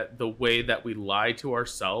that the way that we lie to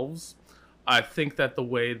ourselves, I think that the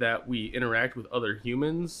way that we interact with other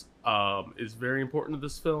humans is very important to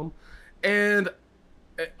this film. And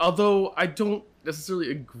although I don't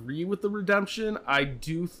necessarily agree with the redemption, I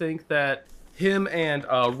do think that him and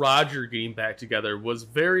Roger getting back together was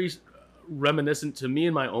very reminiscent to me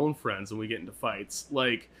and my own friends when we get into fights.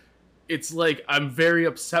 Like, it's like I'm very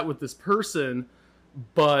upset with this person,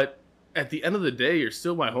 but at the end of the day, you're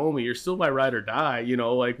still my homie. You're still my ride or die. You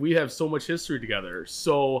know, like, we have so much history together.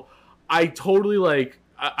 So I totally like.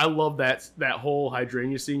 I love that whole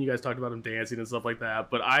hydrangea scene. You guys talked about him dancing and stuff like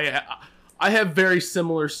that. But I have very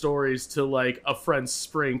similar stories to like a friend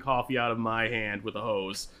spraying coffee out of my hand with a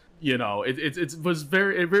hose. You know, it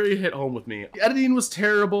very hit home with me. The editing was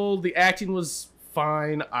terrible. The acting was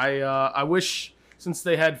fine. I wish, since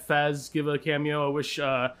they had Fez give a cameo, I wish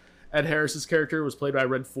Ed Harris's character was played by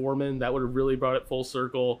Red Foreman. That would have really brought it full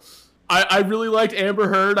circle. I really liked Amber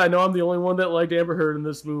Heard. I know I'm the only one that liked Amber Heard in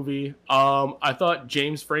this movie. I thought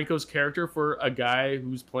James Franco's character, for a guy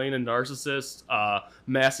who's playing a narcissist,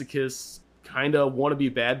 masochist, kind of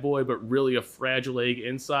wannabe bad boy, but really a fragile egg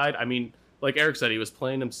inside. I mean, like Eric said, he was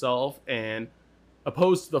playing himself, and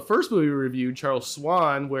opposed to the first movie we reviewed, Charles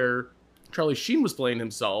Swan, where Charlie Sheen was playing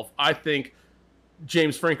himself, I think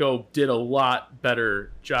James Franco did a lot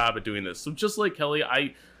better job at doing this. So just like Kelly,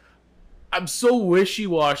 I'm so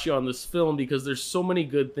wishy-washy on this film because there's so many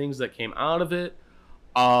good things that came out of it.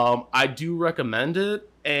 I do recommend it,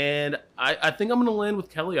 and I think I'm going to land with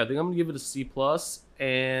Kelly. I think I'm going to give it a C+,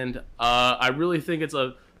 and I really think it's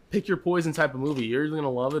a pick your poison type of movie. You're either going to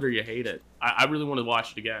love it or you hate it. I really want to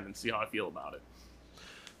watch it again and see how I feel about it.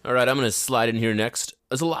 All right, I'm going to slide in here next.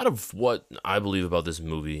 There's a lot of what I believe about this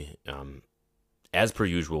movie. As per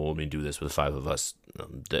usual, when we do this with five of us,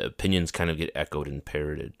 the opinions kind of get echoed and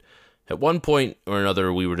parroted. At one point or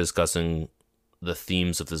another, we were discussing the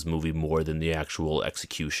themes of this movie more than the actual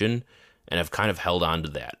execution, and I've kind of held on to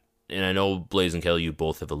that. And I know Blaze and Kelly, you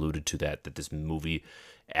both have alluded to that this movie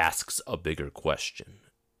asks a bigger question.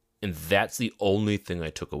 And that's the only thing I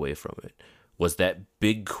took away from it, was that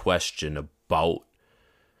big question about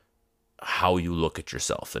how you look at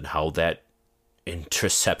yourself and how that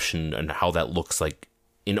interception and how that looks like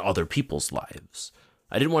in other people's lives.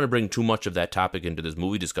 I didn't want to bring too much of that topic into this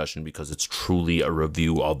movie discussion because it's truly a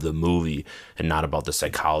review of the movie and not about the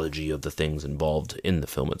psychology of the things involved in the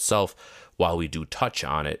film itself. While we do touch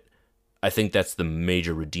on it, I think that's the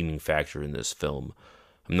major redeeming factor in this film.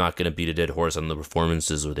 I'm not going to beat a dead horse on the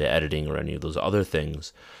performances or the editing or any of those other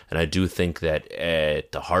things. And I do think that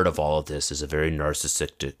at the heart of all of this is a very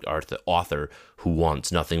narcissistic author who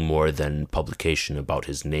wants nothing more than publication about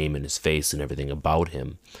his name and his face and everything about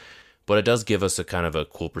him. But it does give us a kind of a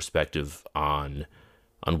cool perspective on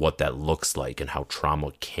what that looks like and how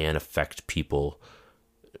trauma can affect people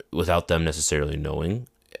without them necessarily knowing,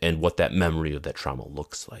 and what that memory of that trauma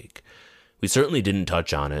looks like. We certainly didn't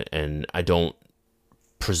touch on it, and I don't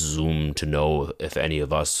presume to know if any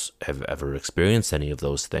of us have ever experienced any of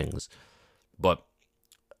those things. But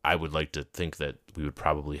I would like to think that we would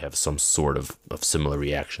probably have some sort of similar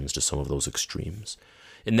reactions to some of those extremes.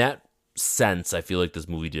 In that sense, I feel like this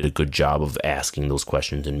movie did a good job of asking those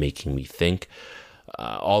questions and making me think.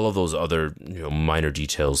 All of those other minor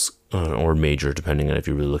details, or major, depending on if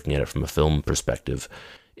you're really looking at it from a film perspective,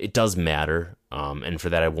 it does matter. And for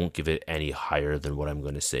that, I won't give it any higher than what I'm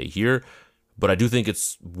going to say here. But I do think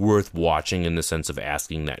it's worth watching in the sense of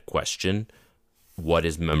asking that question. What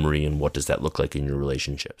is memory and what does that look like in your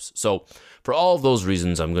relationships? So for all of those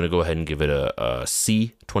reasons, I'm going to go ahead and give it a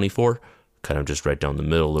C24. Kind of just right down the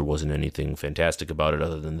middle. There wasn't anything fantastic about it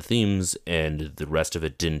other than the themes, and the rest of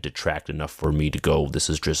it didn't detract enough for me to go, this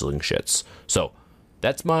is drizzling shits. So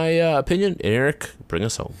that's my opinion. And Eric, bring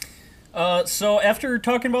us home. So after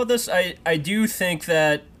talking about this, I do think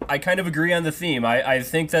that I kind of agree on the theme. I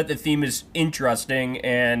think that the theme is interesting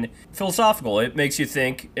and philosophical. It makes you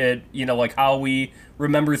think, like how we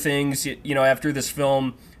remember things, after this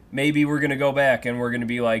film. Maybe we're going to go back and we're going to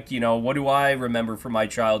be like, what do I remember from my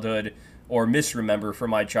childhood or misremember from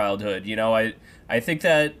my childhood? I think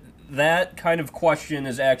that kind of question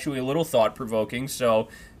is actually a little thought-provoking, so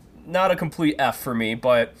not a complete F for me,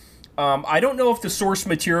 but I don't know if the source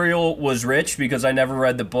material was rich because I never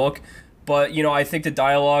read the book, but, I think the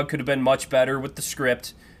dialogue could have been much better with the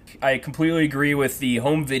script. I completely agree with the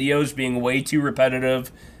home videos being way too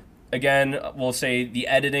repetitive. Again, we'll say the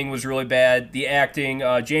editing was really bad. The acting,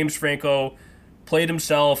 James Franco played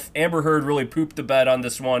himself. Amber Heard really pooped the bed on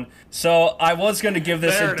this one. So I was going to give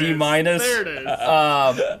this a D-. There it is.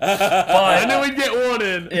 But I knew we'd get one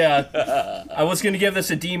in. yeah, I was going to give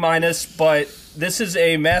this a D-, but this is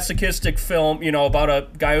a masochistic film, about a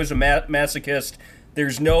guy who's a masochist.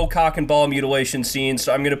 There's no cock and ball mutilation scene,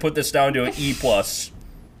 so I'm going to put this down to an E+.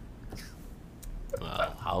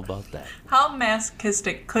 Well, how about that? How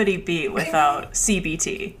masochistic could he be without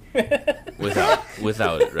CBT?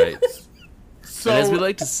 Without it, right? So, And as we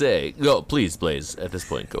like to say, go, please, Blaze, at this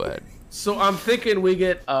point, go ahead. So I'm thinking we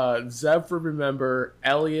get Zev from Remember,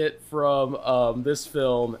 Elliot from this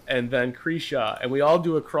film, and then Krisha, and we all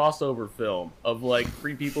do a crossover film of like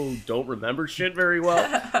 3 people who don't remember shit very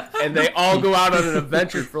well, and they all go out on an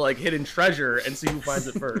adventure for like hidden treasure and see who finds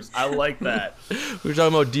it first. I like that. We were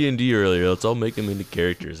talking about D&D earlier. Let's all make them into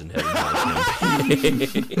characters and have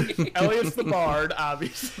Elliot's the bard,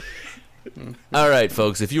 obviously. All right,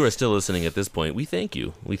 folks, if you are still listening at this point, we thank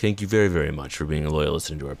you. We thank you very, very much for being a loyal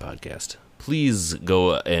listener to our podcast. Please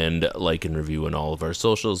go and like and review on all of our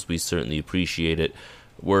socials. We certainly appreciate it.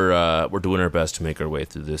 We're doing our best to make our way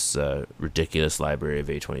through this ridiculous library of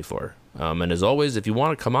A24. And as always, if you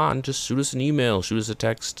want to come on, just shoot us an email, shoot us a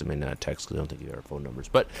text. I mean, not a text because I don't think you have our phone numbers.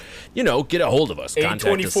 But, get a hold of us.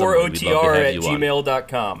 Contact us somewhere. We'd love to have you on.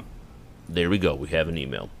 A24OTR@gmail.com. There we go. We have an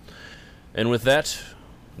email. And with that,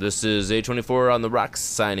 this is A24 on the Rocks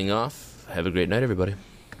signing off. Have a great night, everybody.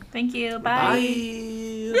 Thank you. Bye.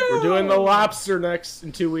 We're doing The Lobster next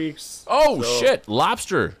in 2 weeks. Oh, shit.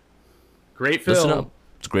 Lobster. Great film. Listen up.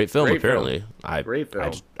 It's a great film, Great apparently. film. Great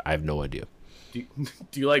film. I have no idea. Do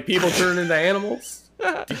you like people turning into animals?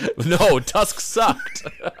 No, Tusk sucked.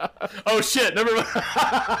 Oh, shit. Never mind.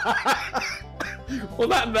 Well,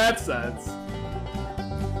 not in that sense.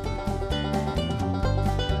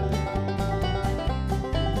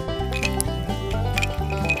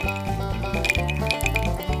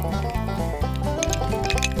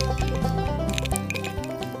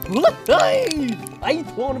 Hey,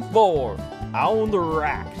 A24 on the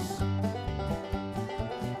racks.